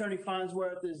 Attorney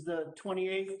Farnsworth, is the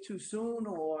 28th too soon,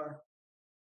 or?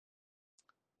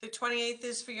 The 28th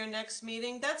is for your next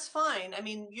meeting. That's fine. I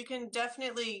mean, you can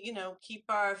definitely, you know, keep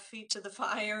our feet to the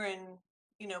fire and,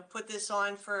 you know, put this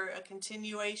on for a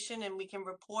continuation and we can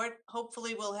report.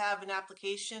 Hopefully we'll have an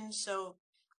application. So,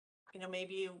 you know,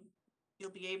 maybe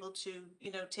you'll be able to, you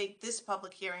know, take this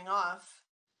public hearing off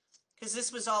because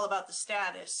this was all about the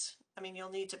status. I mean,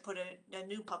 you'll need to put a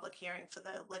new public hearing for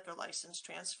the liquor license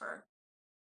transfer.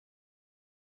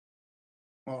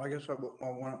 Well, I guess let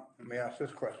me ask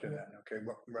this question then, okay,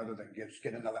 rather than just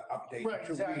get another update. Right,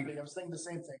 Should exactly. we- I was thinking the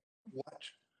same thing. What?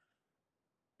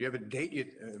 You have a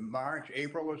date, March,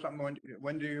 April or something?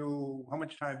 When do you, how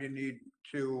much time do you need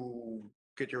to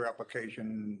get your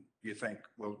application, you think?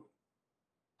 Well,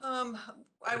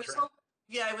 I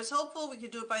was hopeful we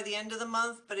could do it by the end of the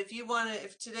month, but if you want to,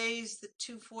 if today's the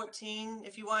 2/14,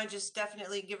 if you want to just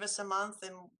definitely give us a month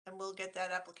and we'll get that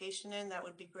application in, that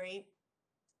would be great.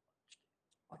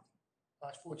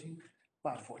 March 14th?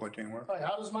 March 14th. 14 work? All right,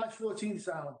 how does March 14th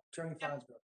sound, Attorney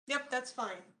Farnsworth? Yep, that's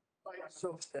fine. All right,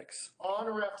 so on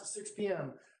or after 6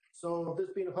 PM. So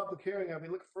this being a public hearing, I'll be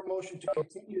looking for a motion to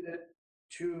continue that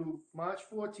to March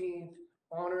 14th,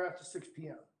 on or after 6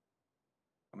 PM.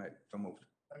 All right, so moved.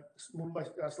 Moved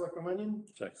by Selectman Runyon,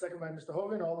 second by Mr.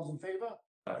 Hogan. All those in favor?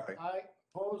 Aye. Aye,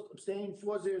 opposed, abstained,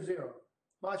 400.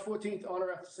 March 14th, on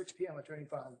or after 6 PM, Attorney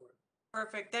Farnsworth.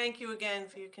 Perfect. Thank you again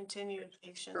for your continued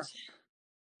patience.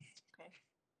 Okay.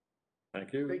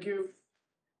 Thank you. Thank you.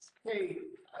 Okay,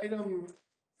 item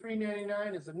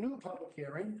 399 is a new public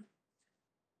hearing.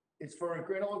 It's for a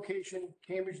greater location,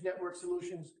 Cambridge Network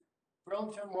Solutions,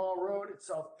 Burlington Mall Road at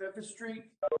South Bedford Street.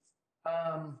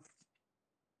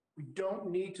 We don't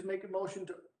need to make a motion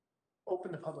to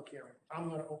open the public hearing. I'm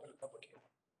going to open the public hearing.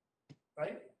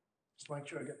 Right? make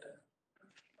sure I get that.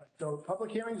 So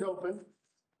public hearing's open.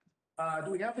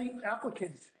 Do we have the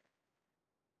applicant?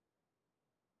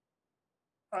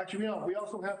 Actually, no, we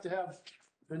also have to have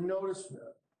the notice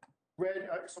read,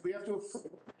 so we have to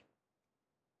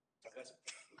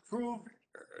approve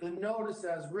the notice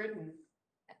as written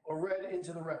or read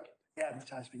into the record.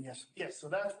 Advertisement, yes. Yes, so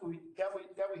that's, what we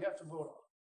have to vote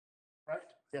on, right?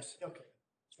 Yes. Okay.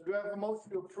 So do I have a motion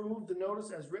to approve the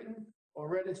notice as written or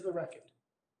read into the record?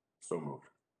 So moved.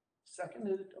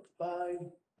 Seconded by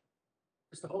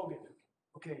Mr. Hogan.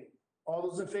 Okay, all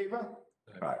those in favor?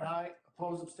 Aye. Aye,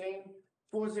 opposed, abstained,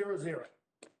 400.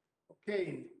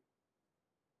 Okay.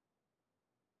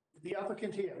 The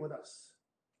applicant here with us.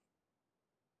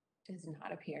 Does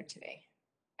not appear today,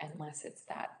 unless it's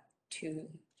that two.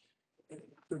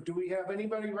 So do we have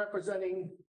anybody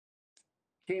representing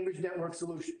Cambridge Network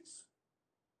Solutions?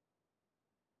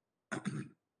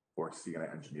 Or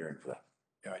CNA Engineering for that.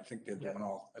 Yeah, I think they're doing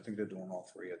all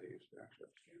three of these, actually.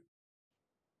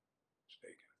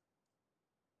 Mistaken.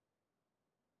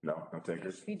 No, no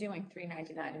takers? Be doing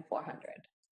 399 and 400.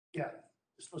 Yeah,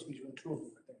 they're supposed to be doing two of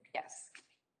them, I think. Yes.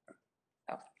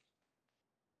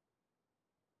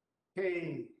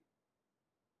 Okay.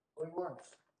 Going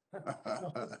once.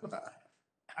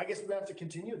 I guess we have to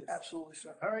continue this. Absolutely,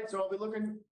 sir. All right, so I'll be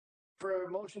looking for a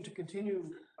motion to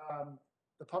continue,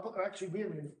 the public, actually,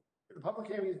 the public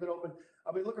hearing has been open.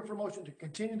 I'll be looking for a motion to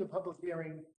continue the public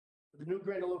hearing for the new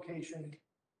Grander location,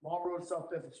 Mall Road, South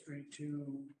Bedford Street,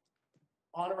 to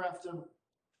honor after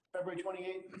February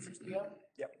 28th at 6 PM.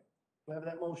 Yep. Do I have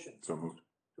that motion? So moved.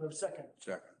 Do I have a second?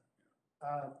 Second.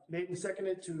 Made and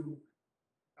seconded to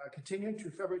continue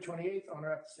to February 28th,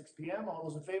 honor after 6 PM. All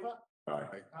those in favor?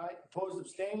 Aye. Aye, opposed,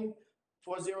 abstained,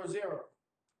 400.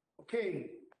 Okay,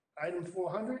 item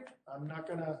 400, I'm not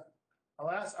gonna,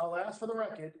 I'll ask for the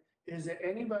record, is there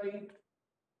anybody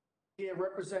here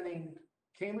representing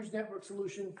Cambridge Network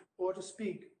Solution or to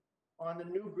speak on the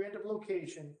new grant of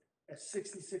location at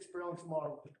 66 Burlington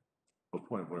Mall Road? Well,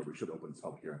 point of order, we should open this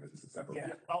public hearing because it's a separate.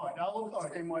 Yeah. All right, all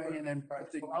right. Same way, and then I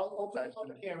think. So I'll open the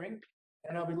public hearing,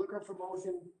 and I'll be looking for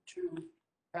motion to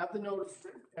have the notice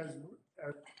as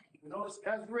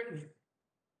written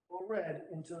or read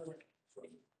into the.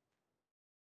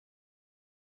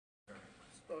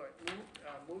 All right,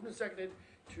 moved and seconded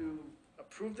to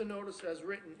approve the notice as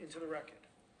written into the record.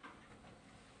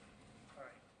 All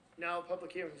right, now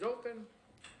public hearing is open,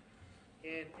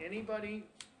 and anybody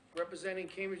representing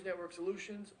Cambridge Network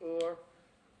Solutions or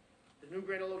the new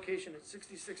Grander location at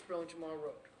 66 Burlington Mall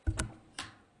Road.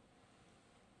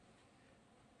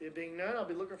 There being none, I'll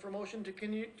be looking for a motion to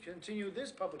continue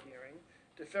this public hearing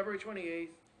to February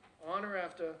 28th, on or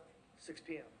after 6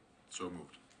 PM. So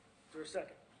moved. Is there a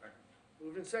second? Second.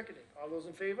 Moved and seconded. All those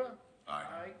in favor? Aye.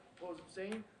 Aye, opposed,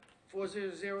 abstained,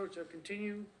 400 to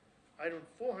continue item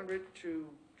 400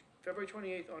 to February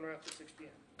 28th, on or after 6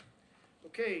 PM.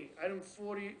 Okay, item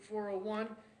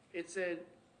 401, it's a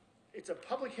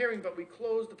public hearing, but we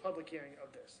closed the public hearing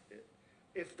of this.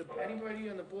 If anybody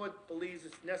on the board believes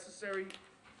it's necessary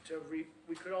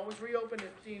we could always reopen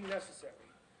if deemed necessary.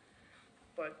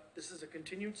 But this is a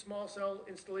continued small cell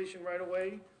installation right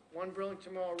away, 1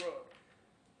 Burlington Mall Road.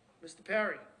 Mr.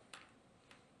 Perry?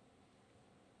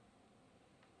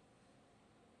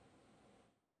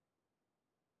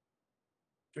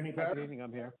 Attorney Good Perry? evening,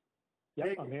 I'm here. Hey.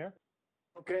 Yep, I'm here.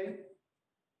 Okay.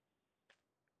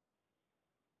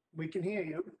 We can hear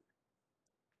you.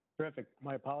 Terrific.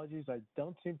 My apologies, I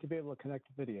don't seem to be able to connect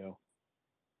the video.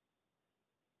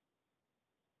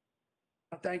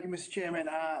 Thank you, Mr. Chairman.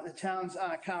 The town's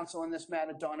counsel in this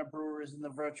matter, Donna Brewer, is in the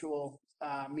virtual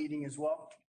meeting as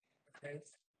well. Okay.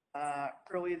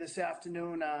 Earlier this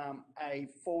afternoon, I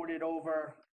forwarded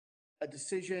over a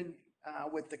decision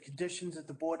with the conditions that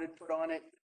the board had put on it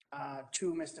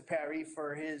to Mr. Perry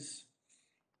for his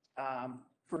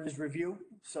review.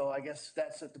 So I guess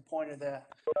that's at the point of the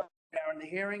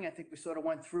hearing. I think we sort of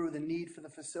went through the need for the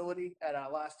facility at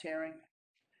our last hearing.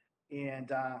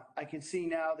 And I can see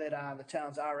now that the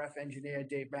town's RF engineer,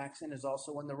 Dave Maxon, is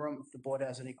also in the room if the board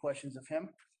has any questions of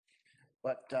him.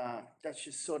 But that's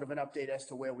just sort of an update as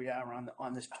to where we are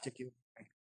on this particular thing.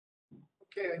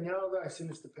 Okay, and now that I see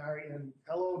Mr. Perry, and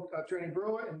hello, Attorney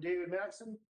Brewer and David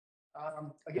Maxon.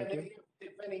 Again,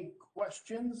 if any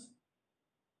questions,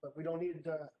 but we don't need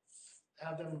to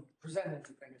have them present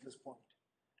anything at this point.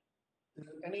 Does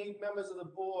any members of the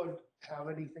board have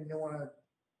anything they want to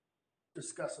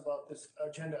discuss about this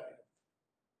agenda item?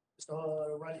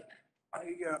 Mr. Reddy? I'll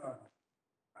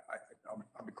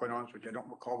be quite honest with you, I don't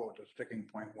recall what the sticking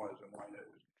point was and why that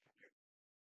was.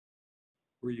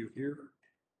 Were you here?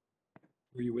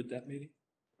 Were you at that meeting?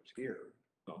 It was here.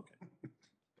 Oh, okay.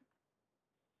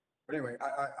 But anyway,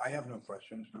 I have no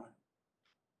questions, no.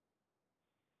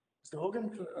 Mr.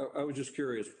 Hogan? I was just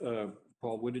curious,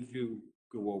 Paul, what did you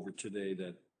go over today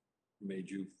that made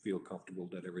you feel comfortable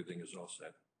that everything is all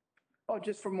set? Oh,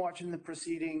 just from watching the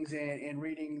proceedings and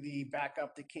reading the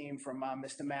backup that came from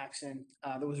Mr. Maxon.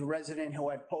 There was a resident who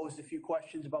had posed a few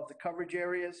questions about the coverage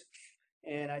areas.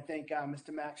 And I think Mr.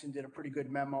 Maxon did a pretty good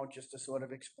memo just to sort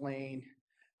of explain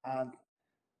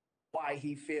why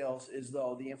he feels as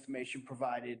though the information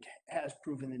provided has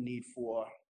proven the need for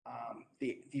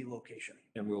the location.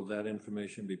 And will that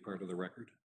information be part of the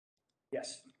record?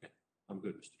 Yes. I'm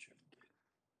good, Mr. Chairman.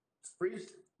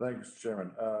 Freeze? Thank you, Mr.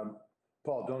 Chairman.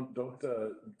 Paul, don't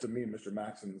demean Mr.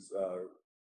 Maxon's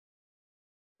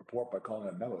report by calling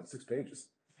it a memo. It's 6 pages.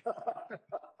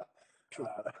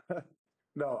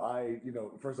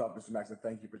 No, first off, Mr. Maxon,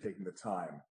 thank you for taking the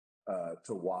time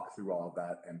to walk through all of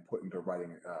that and put into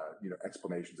writing,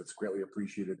 explanations. It's greatly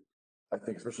appreciated. I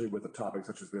think, especially with a topic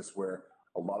such as this, where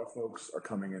a lot of folks are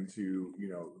coming into,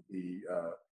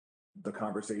 the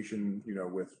conversation,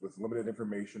 with limited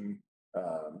information,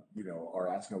 are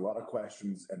asking a lot of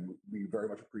questions, and we very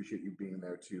much appreciate you being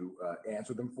there to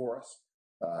answer them for us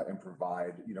and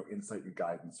provide, insight and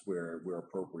guidance where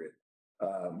appropriate.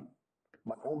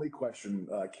 My only question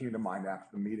came to mind after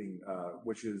the meeting,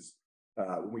 which is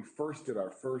when we first did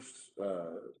our first,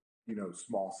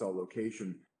 small cell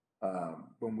location,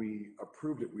 when we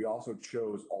approved it, we also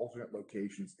chose alternate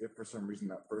locations if for some reason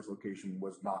that first location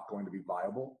was not going to be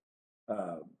viable.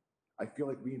 I feel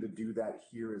like we need to do that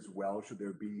here as well, should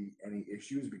there be any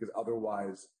issues, because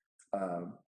otherwise,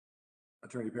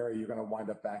 Attorney Perry, you're going to wind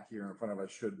up back here in front of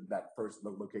us should that first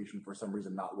location for some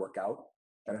reason not work out.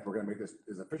 And if we're going to make this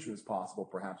as efficient as possible,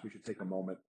 perhaps we should take a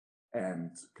moment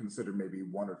and consider maybe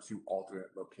 1 or 2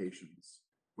 alternate locations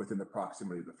within the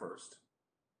proximity of the first.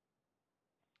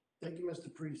 Thank you,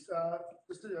 Mr. Priest.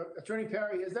 Mr. Attorney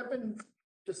Perry, has that been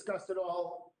discussed at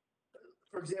all?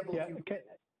 For example, Yeah, if you...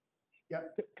 yeah.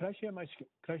 Can I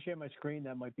share my screen?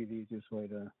 That might be the easiest way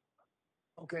to.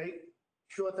 Okay,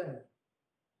 sure thing.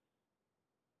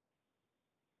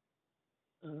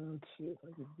 Let's see if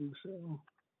I can do so.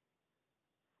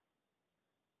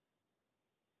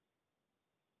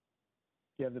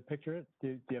 Do you have the picture? Do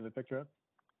you have the picture up?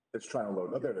 It's trying to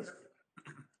load. Oh, there it is.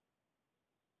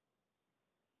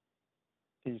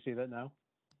 Can you see that now?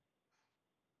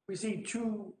 We see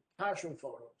 2 partial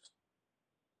photos.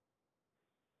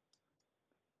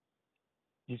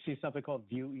 You see something called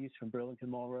View East from Burlington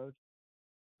Mall Road?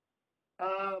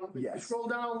 Yes. Scroll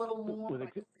down a little more.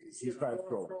 He's trying to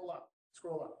scroll.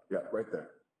 Scroll up. Yeah, right there.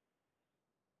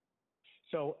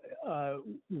 So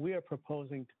we are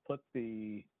proposing to put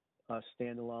the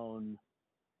standalone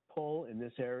pole in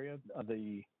this area.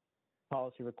 The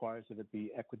policy requires that it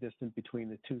be equidistant between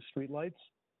the 2 streetlights.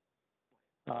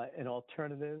 An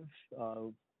alternative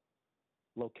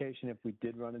location, if we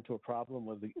did run into a problem,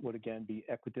 would again be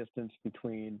equidistance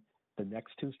between the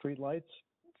next 2 streetlights.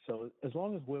 So as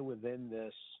long as we're within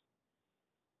this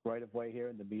right of way here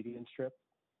in the median strip,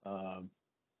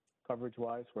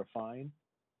 coverage-wise, we're fine.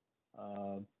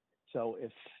 So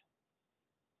if,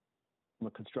 from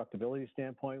a constructability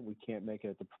standpoint, we can't make it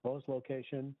at the proposed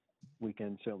location, we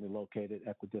can certainly locate it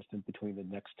equidistant between the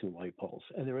next 2 light poles.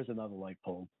 And there is another light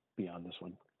pole beyond this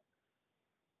one.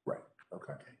 Right,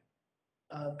 okay.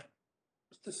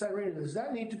 Mr. Cyrena, does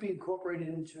that need to be incorporated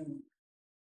into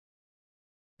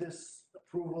this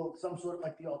approval, some sort of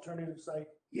like the alternative site?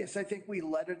 Yes, I think we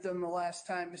lettered them the last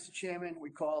time, Mr. Chairman. We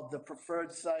called the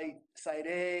preferred site, Site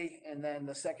A, and then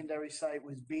the secondary site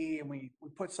was B, and we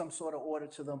put some sort of order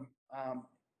to them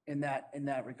in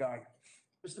that regard.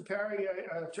 Mr. Perry,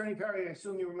 Attorney Perry, I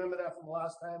assume you remember that from the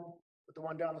last time with the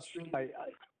one down the street?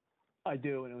 I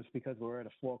do, and it was because we're at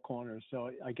a 4 corners.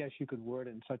 So I guess you could word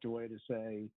it in such a way to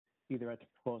say either at the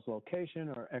proposed location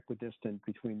or equidistant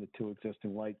between the 2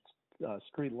 existing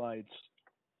street lights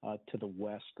to the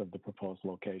west of the proposed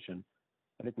location.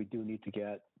 I think we do need to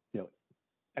get,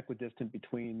 equidistant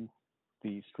between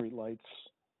the street lights.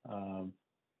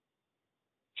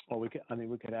 Or we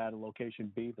could add a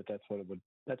location B, but that's what it would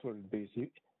be. So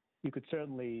you could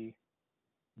certainly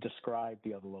describe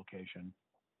the other location.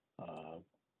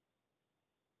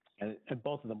 And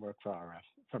both of them work for RF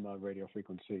from a radio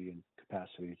frequency and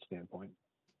capacity standpoint.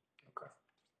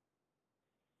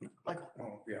 Michael?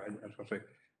 Oh, yeah, I was gonna say,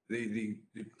 the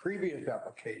previous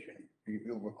application,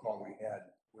 you'll recall,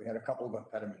 we had a couple of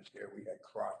impediments here. We had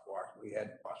crosswalks, we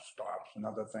had bus stops,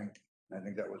 another thing. And I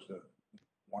think that was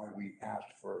why we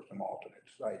asked for some alternate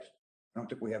sites. I don't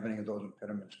think we have any of those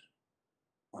impediments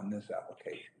on this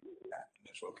application, in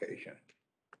this location.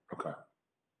 Okay.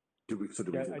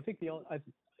 I think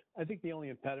I think the only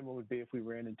impediment would be if we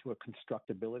ran into a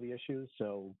constructability issue.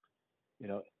 So,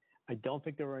 I don't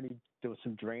think there was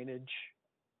some drainage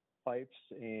pipes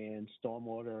and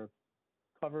stormwater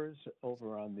covers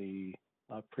over on the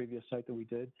previous site that we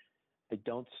did. I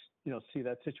don't, see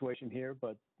that situation here,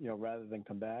 but, rather than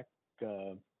come back,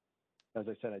 as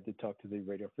I said, I did talk to the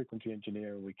radio frequency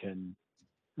engineer. We can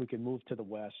move to the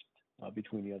west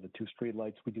between the other two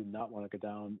streetlights. We do not want to go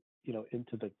down,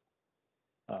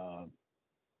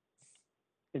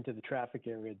 into the traffic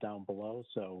area down below.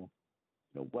 So,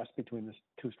 west between the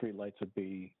two streetlights would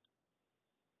be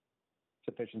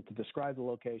sufficient to describe the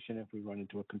location. If we run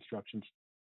into a construction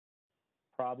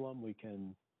problem, we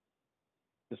can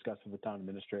discuss with the town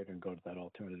administrator and go to that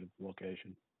alternative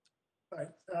location. All right,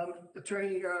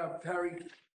 Attorney Perry,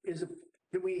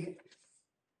 do we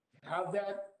have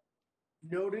that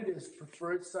noted as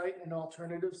preferred site and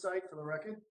alternative site for the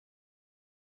record?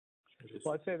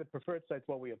 Well, I'd say the preferred site's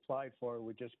what we applied for. It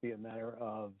would just be a matter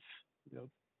of,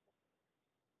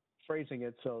 phrasing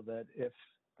it so that if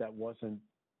that wasn't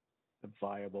a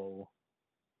viable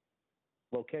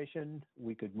location,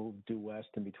 we could move due west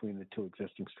in between the two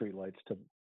existing streetlights to.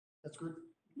 That's good.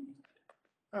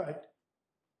 All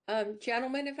right.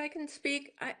 Gentlemen, if I can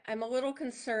speak, I'm a little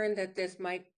concerned that this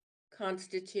might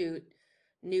constitute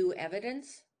new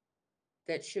evidence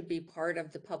that should be part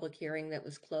of the public hearing that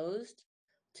was closed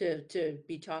to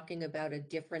be talking about a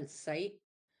different site.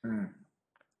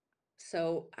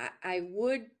 So I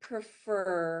would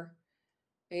prefer,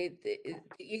 the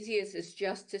easiest is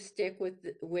just to stick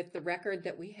with the record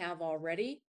that we have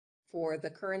already for the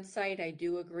current site. I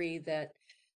do agree that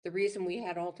the reason we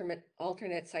had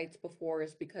alternate sites before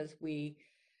is because we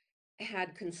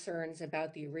had concerns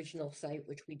about the original site,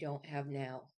 which we don't have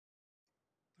now.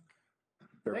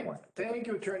 Fair point. Thank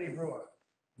you, Attorney Brewer.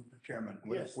 Mr. Chairman,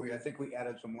 Yes. I think we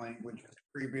added some language to the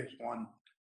previous one,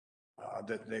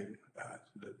 that the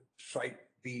site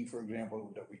B, for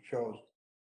example, that we chose,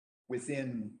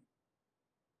 within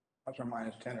plus or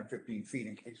minus 10 or 15 feet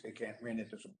in case they can't run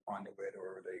into some conduit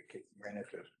or they ran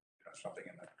into something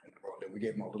in the road. That we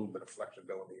gave them a little bit of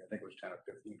flexibility. I think it was 10 or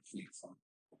 15 feet from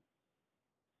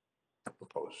the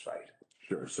proposed site.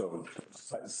 Sure. So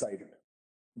site,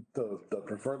 the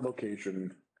preferred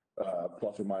location,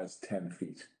 plus or minus 10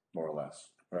 feet, more or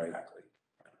less, right? Exactly.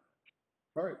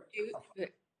 All right.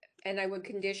 And I would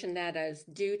condition that as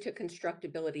due to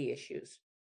constructability issues,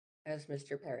 as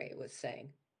Mr. Perry was saying.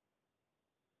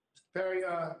 Mr. Perry,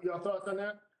 your thoughts on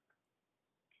that?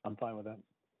 I'm fine with that.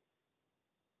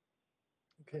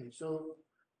 Okay, so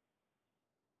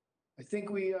I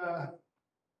think we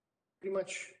pretty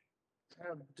much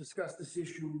have discussed this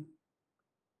issue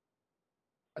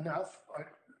enough.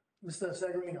 Mr.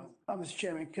 Severino. Mr.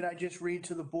 Chairman, could I just read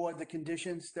to the board the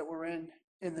conditions that were in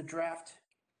the draft?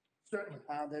 Certainly.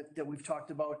 That we've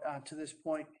talked about to this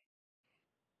point.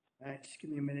 All right, just give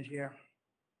me a minute here.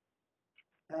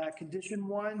 Condition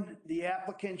 1, the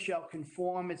applicant shall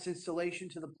conform its installation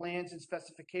to the plans and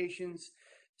specifications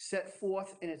set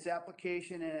forth in its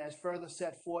application and as further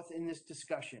set forth in this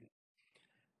discussion.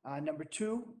 Number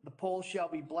 2, the pole shall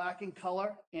be black in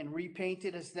color and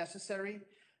repainted as necessary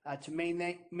to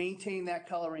maintain that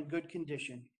color in good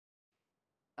condition.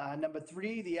 Number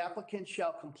 3, the applicant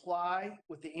shall comply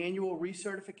with the annual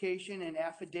recertification and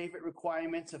affidavit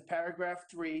requirements of paragraph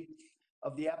 3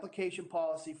 of the application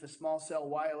policy for small cell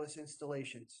wireless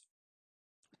installations.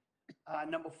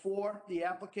 Number 4, the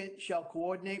applicant shall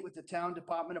coordinate with the Town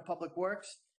Department of Public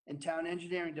Works and Town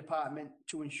Engineering Department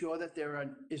to ensure that there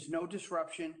is no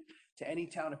disruption to any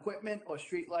town equipment or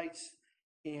streetlights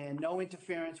and no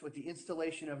interference with the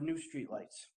installation of new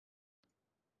streetlights.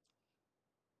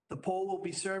 The pole will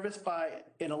be serviced by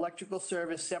an electrical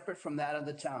service separate from that of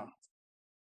the town.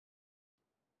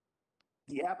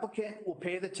 The applicant will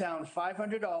pay the town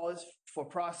 $500 for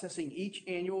processing each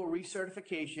annual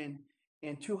recertification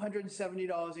and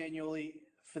 $270 annually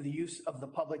for the use of the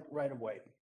public right-of-way.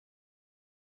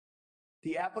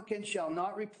 The applicant shall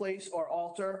not replace or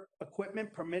alter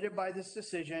equipment permitted by this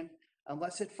decision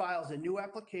unless it files a new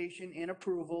application and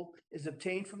approval is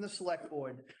obtained from the select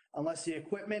board, unless the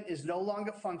equipment is no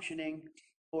longer functioning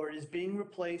or it is being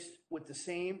replaced with the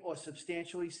same or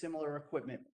substantially similar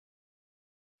equipment.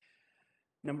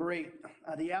 Number 8,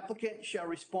 the applicant shall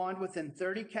respond within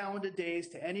 30 calendar days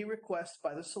to any request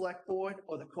by the select board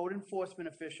or the code enforcement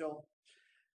official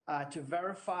to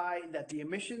verify that the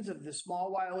emissions of the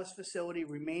small wireless facility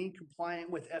remain compliant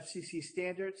with FCC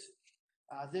standards.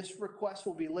 This request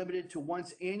will be limited to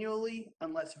once annually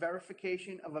unless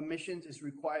verification of emissions is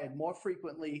required more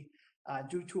frequently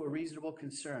due to a reasonable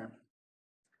concern.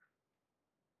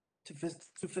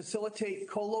 To facilitate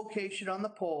co-location on the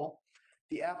pole,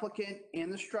 the applicant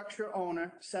and the structure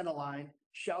owner, Centerline,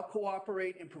 shall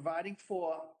cooperate in providing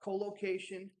for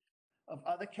co-location of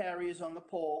other carriers on the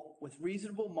pole with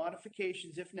reasonable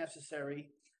modifications if necessary,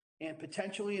 and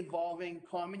potentially involving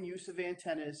common use of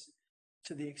antennas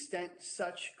to the extent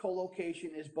such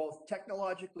co-location is both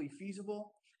technologically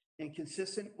feasible and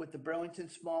consistent with the Burlington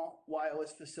Small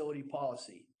Wireless Facility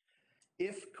Policy.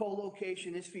 If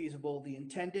co-location is feasible, the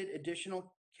intended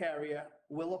additional carrier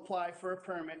will apply for a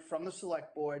permit from the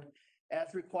Select Board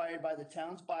as required by the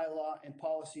town's bylaw and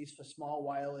policies for small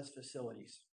wireless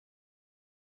facilities.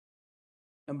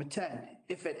 Number 10,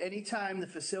 if at any time the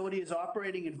facility is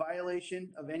operating in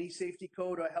violation of any safety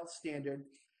code or health standard,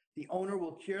 the owner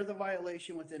will cure the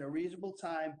violation within a reasonable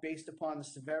time based upon the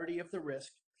severity of the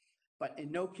risk, but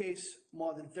in no case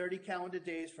more than 30 calendar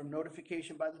days from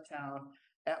notification by the town,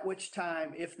 at which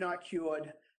time, if not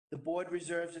cured, the board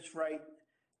reserves its right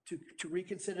to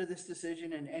reconsider this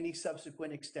decision and any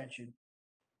subsequent extension.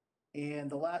 And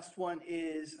the last one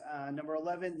is number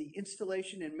 11, the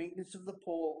installation and maintenance of the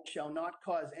pole shall not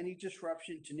cause any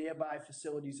disruption to nearby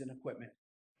facilities and equipment.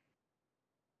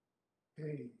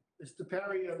 Okay, Mr.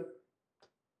 Perry,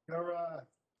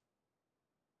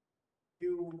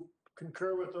 you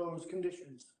concur with those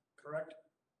conditions, correct?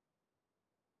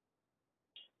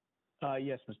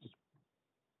 Yes,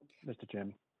 Mr.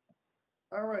 Chairman.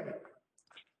 All right.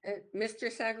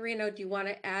 Mr. Sagarino, do you want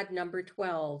to add number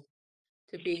 12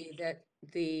 to be that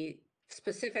the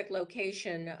specific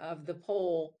location of the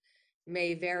pole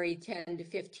may vary 10 to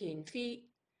 15 feet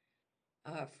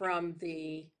from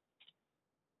the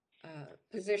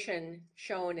position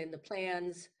shown in the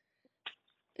plans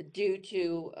due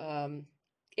to,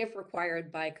 if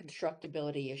required by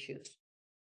constructability issues?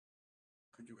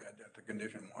 Could you add that to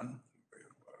condition 1?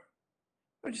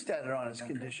 We just added on as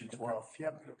condition 12.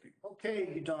 Yep.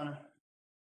 Okay, Donna.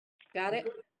 Got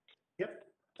it? Yep.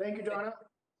 Thank you, Donna.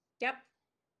 Yep.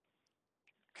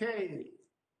 Okay.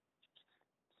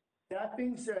 That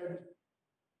being said,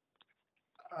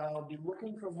 I'll be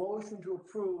looking for a motion to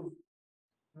approve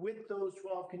with those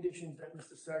 12 conditions that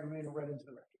Mr. Sagarino read into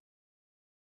the record.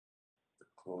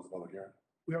 Close public hearing?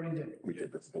 We already did. We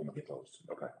did, that's still not closed,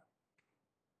 okay.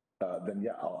 Then,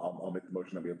 yeah, I'll make the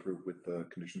motion that we approve with the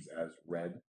conditions as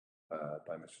read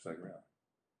by Mr. Sagarino.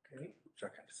 Okay.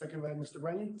 Second. Second by Mr.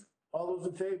 Rennie. All those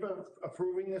in favor of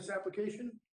approving this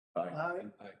application? Aye.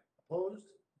 Aye. Opposed?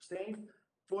 Abstained?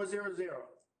 400.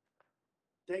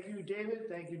 Thank you, David.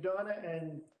 Thank you, Donna,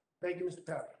 and thank you, Mr.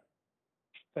 Perry.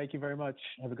 Thank you very much.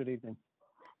 Have a good evening.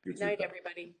 Good night,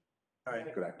 everybody. All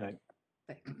right, good night.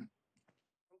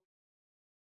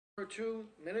 Number 2,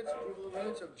 approval of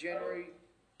minutes of January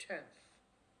 10th.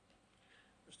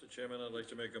 Mr. Chairman, I'd like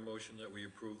to make a motion that we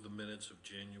approve the minutes of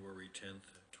January 10th,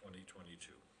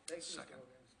 2022. Thank you, Mr. Hogan.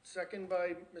 Second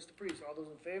by Mr. Priest. All those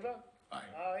in favor? Aye.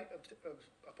 Aye.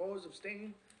 Opposed,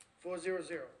 abstained,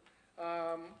 400.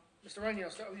 Mr. Rennie, I'll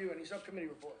start with you. Any subcommittee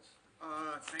reports?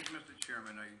 Thank you, Mr.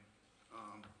 Chairman.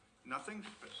 Nothing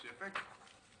specific,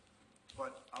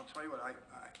 but I'll tell you what,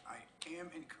 I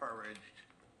am encouraged,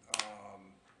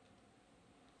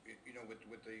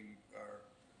 with the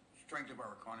strength of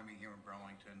our economy here in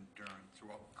Burlington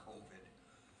throughout COVID.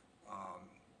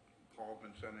 Paul's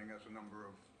been sending us a number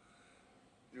of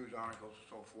news articles and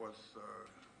so forth.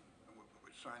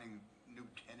 We're signing new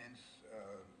tenants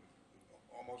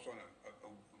almost on a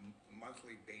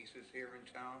monthly basis here in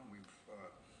town. We've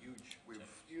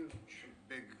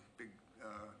big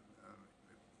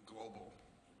global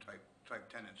type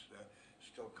tenants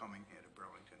still coming here to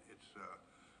Burlington. It's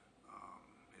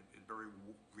very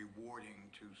rewarding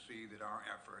to see that our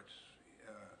efforts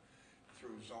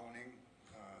through zoning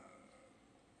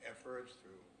efforts,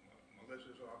 through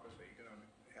Melissa's office,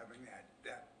 having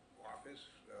that office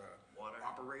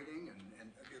operating and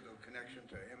the connection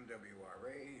to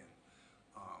MWRA, and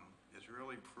it's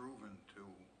really proven to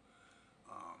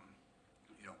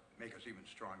make us even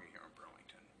stronger here in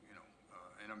Burlington.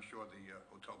 And I'm sure the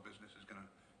hotel business is going to,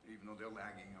 even though they're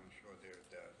lagging, I'm sure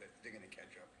they're going to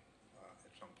catch up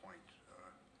at some point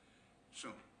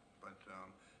soon. But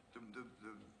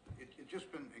it's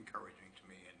just been encouraging to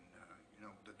me, and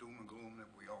the doom and gloom that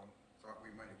we all thought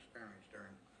we might experience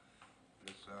during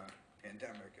this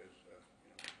pandemic is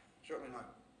certainly not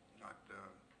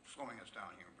slowing us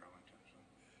down here in Burlington. So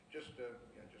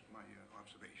just my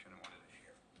observation I wanted to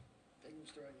share. Thank you,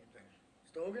 Mr. Rennie. Thanks.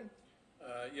 Mr. Hogan?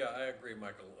 Yeah, I agree,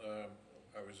 Michael.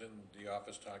 I was in the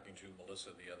office talking to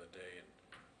Melissa the other day, and,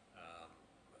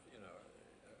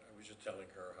 I was just telling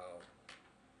her how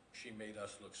she made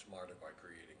us look smarter by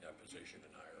creating that position and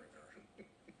hiring her.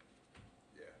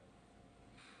 Yeah.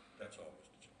 That's all,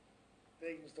 Mr. Chairman.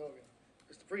 Thank you, Mr. Hogan.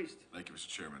 Mr. Priest? Thank you, Mr.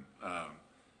 Chairman.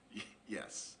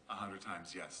 Yes, 100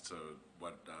 times yes to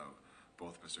what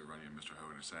both Mr. Runyon and Mr.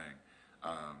 Hogan are saying.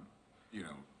 You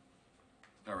know,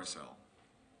 Vericel,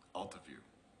 Altaview,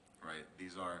 right?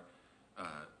 These are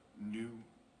new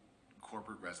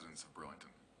corporate residents of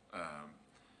Burlington.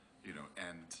 You know,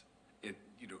 and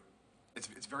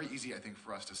it's very easy, I think,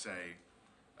 for us to say,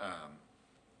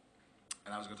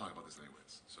 and I was going to talk about this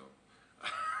anyways, so.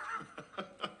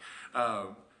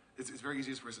 It's very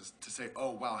easy for us to say,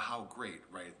 oh, wow, how great,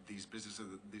 right? These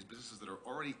businesses that are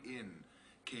already in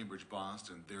Cambridge,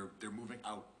 Boston, they're moving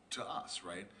out to us,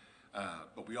 right?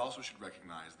 But we also should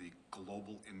recognize the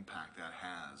global impact that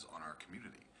has on our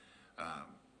community.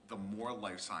 The more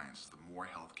life sciences, the more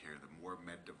healthcare, the more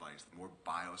med device, the more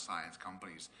bioscience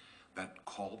companies that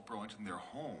call Burlington their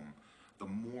home, the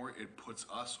more it puts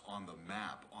us on the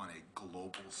map on a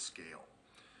global scale.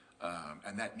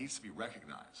 And that needs to be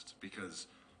recognized because,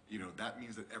 you know, that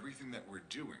means that everything that we're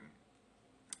doing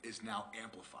is now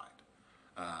amplified.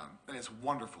 And it's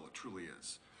wonderful, it truly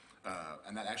is.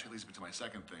 And that actually leads me to my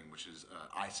second thing, which is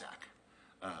ISAC.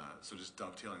 So just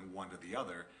dovetailing one to the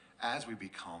other, as we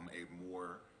become a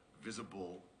more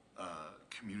visible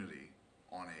community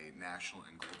on a national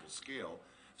and global scale,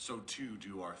 so too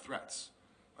do our threats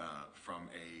from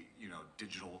a, you know,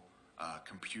 digital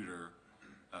computer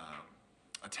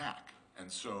attack.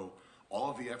 And so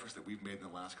all of the efforts that we've made in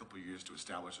the last couple of years to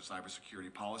establish a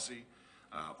cybersecurity policy,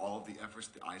 all of the efforts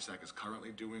that ISAC is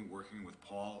currently doing, working with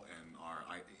Paul and our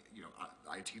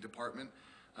IT department,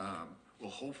 will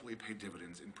hopefully pay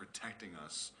dividends in protecting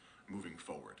us moving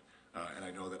forward. And I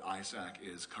know that ISAC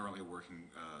is currently working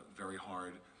very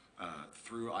hard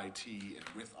through IT and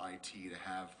with IT to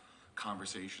have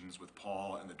conversations with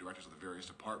Paul and the directors of the various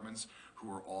departments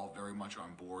who are all very much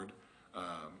on board,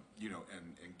 you know,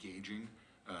 and engaging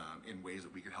in ways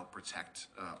that we could help protect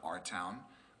our town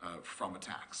from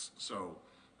attacks. So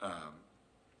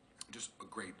just a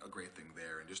great thing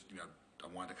there. And just, you know, I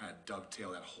wanted to kind of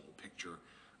dovetail that whole picture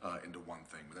into one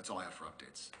thing, but that's all I have for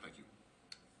updates. Thank you.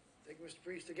 Thank you, Mr.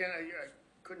 Priest. Again, I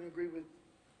couldn't agree with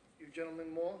you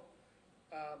gentlemen more.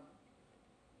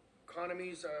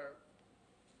 Economies are,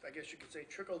 I guess you could say,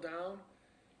 trickle down.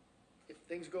 If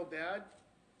things go bad,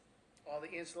 all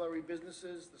the ancillary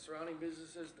businesses, the surrounding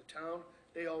businesses, the town,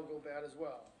 they all go bad as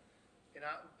well.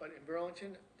 But in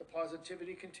Burlington, the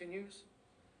positivity continues.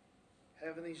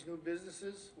 Having these new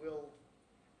businesses will,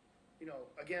 you know,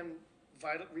 again,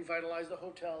 revitalize the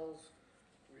hotels,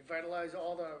 revitalize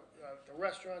all the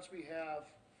restaurants we have.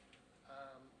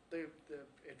 The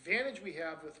advantage we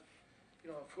have with, you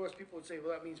know, of course, people would say,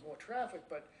 well, that means more traffic,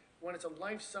 but when it's a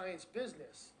life science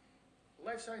business,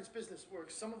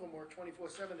 works, some of them work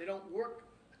 24/7. They don't work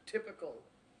a typical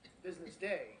business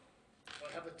day or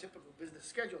have a typical business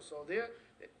schedule. So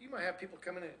you might have people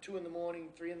coming in at 2 in the morning,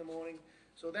 3 in the morning.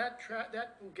 So that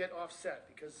will get offset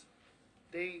because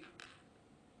they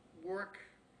work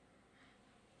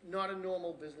not a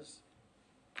normal business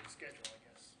schedule, I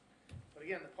guess. But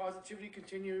again, the positivity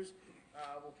continues.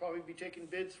 We'll probably be taking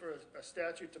bids for a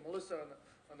statue to Melissa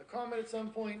on the comment at some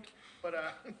point, but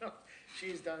no,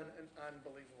 she's done an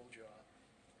unbelievable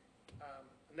job.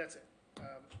 And that's it.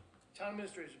 Town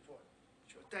Administrator's report.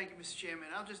 Sure. Thank you, Mr. Chairman.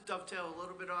 I'll just dovetail a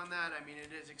little bit on that. I mean,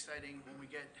 it is exciting when we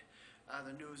get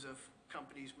the news of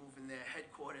companies moving their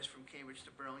headquarters from Cambridge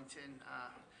to Burlington.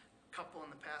 Couple in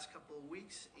the past couple of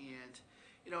weeks, and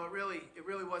you know, it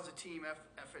really was a team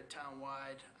effort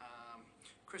townwide.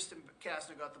 Kristen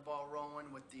Kastner got the ball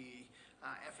rolling with the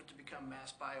effort to become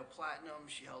Mass Bio Platinum.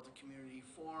 She held a community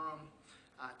forum.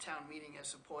 Town meeting has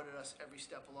supported us every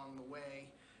step along the way.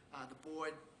 The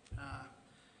board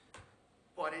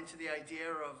bought into the idea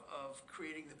of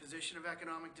creating the position of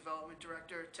Economic Development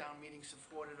Director. Town meeting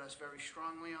supported us very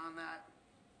strongly on that.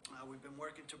 We've been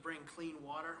working to bring clean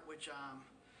water, which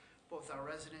both our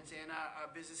residents and our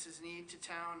businesses need to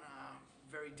town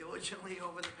very diligently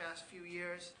over the past few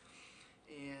years.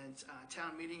 And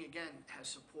town meeting, again, has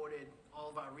supported all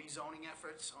of our rezoning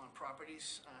efforts on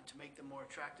properties to make them more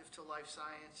attractive to life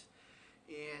science.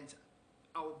 And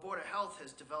our Board of Health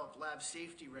has developed lab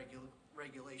safety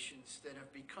regulations that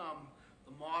have become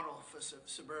the model for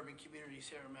suburban communities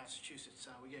here in Massachusetts.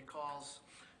 We get calls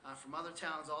from other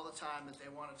towns all the time that they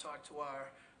want to talk to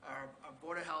our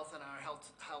Board of Health and our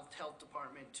health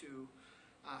department to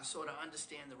sort of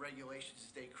understand the regulations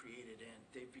that they created, and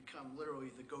they've become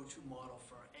literally the go-to model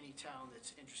for any town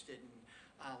that's interested in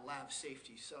lab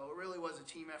safety. So it really was a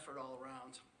team effort all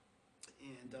around,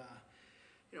 and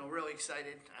you know, really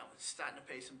excited. It's starting to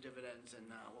pay some dividends, and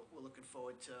we're looking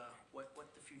forward to what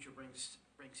the future brings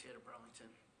here to Burlington.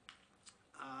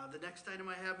 The next item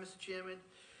I have, Mr. Chairman,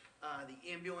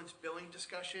 the ambulance billing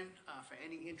discussion for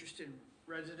any interested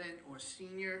resident or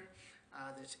senior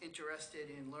that's interested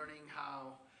in learning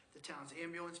how the town's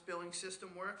ambulance billing system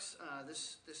works.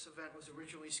 This event was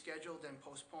originally scheduled and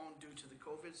postponed due to the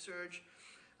COVID surge,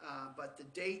 but the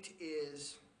date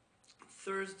is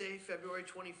Thursday, February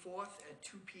 24th at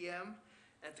 2 p.m.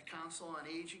 at the Council on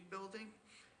Aging Building.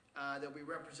 There'll be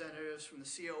representatives from the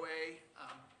COA,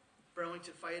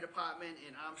 Burlington Fire Department,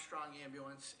 and Armstrong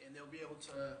Ambulance, and they'll be able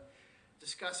to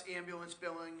discuss ambulance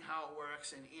billing, how it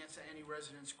works, and answer any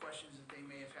residents' questions that they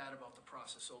may have had about the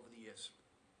process over the years.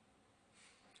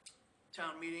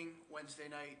 Town meeting, Wednesday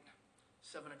night,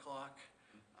 7 o'clock,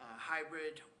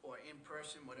 hybrid or in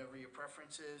person, whatever your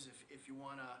preference is. If you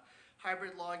want a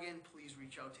hybrid login, please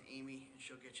reach out to Amy, and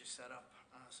she'll get you set up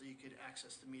so you could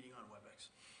access the meeting on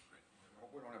WebEx. I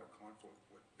hope we don't have a conflict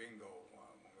with bingo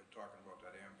when we're talking about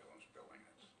that ambulance billing.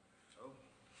 So.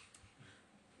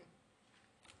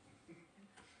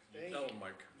 Tell him,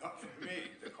 Mike. Not for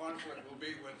me, the conflict will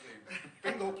be with the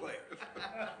bingo players.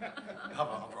 Have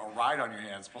a ride on your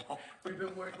hands, Paul. We've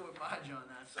been working with Marge on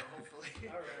that, so hopefully.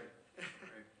 All right.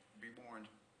 Be warned.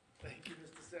 Thank you,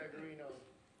 Mr. Sagarino.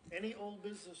 Any old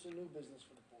business or new business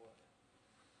for the board?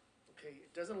 Okay,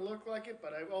 it doesn't look like it,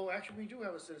 but actually, we do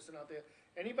have a citizen out there.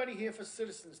 Anybody here for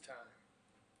citizens' time?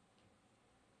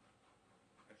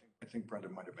 I think Brenda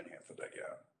might have been here for that,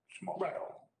 yeah. Small Right.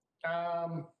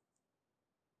 scale.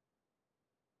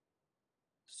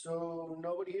 So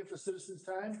nobody here for citizens'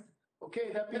 time?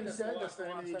 Okay, that being said, that's the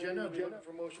end of the agenda. I'm looking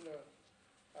for a motion to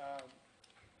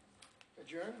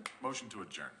adjourn. Motion to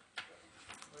adjourn.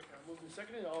 Moving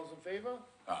seconded, all those in favor?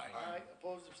 Aye. Aye,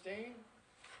 opposed, abstained?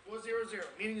 4-0-0,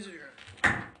 meeting is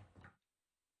adjourned.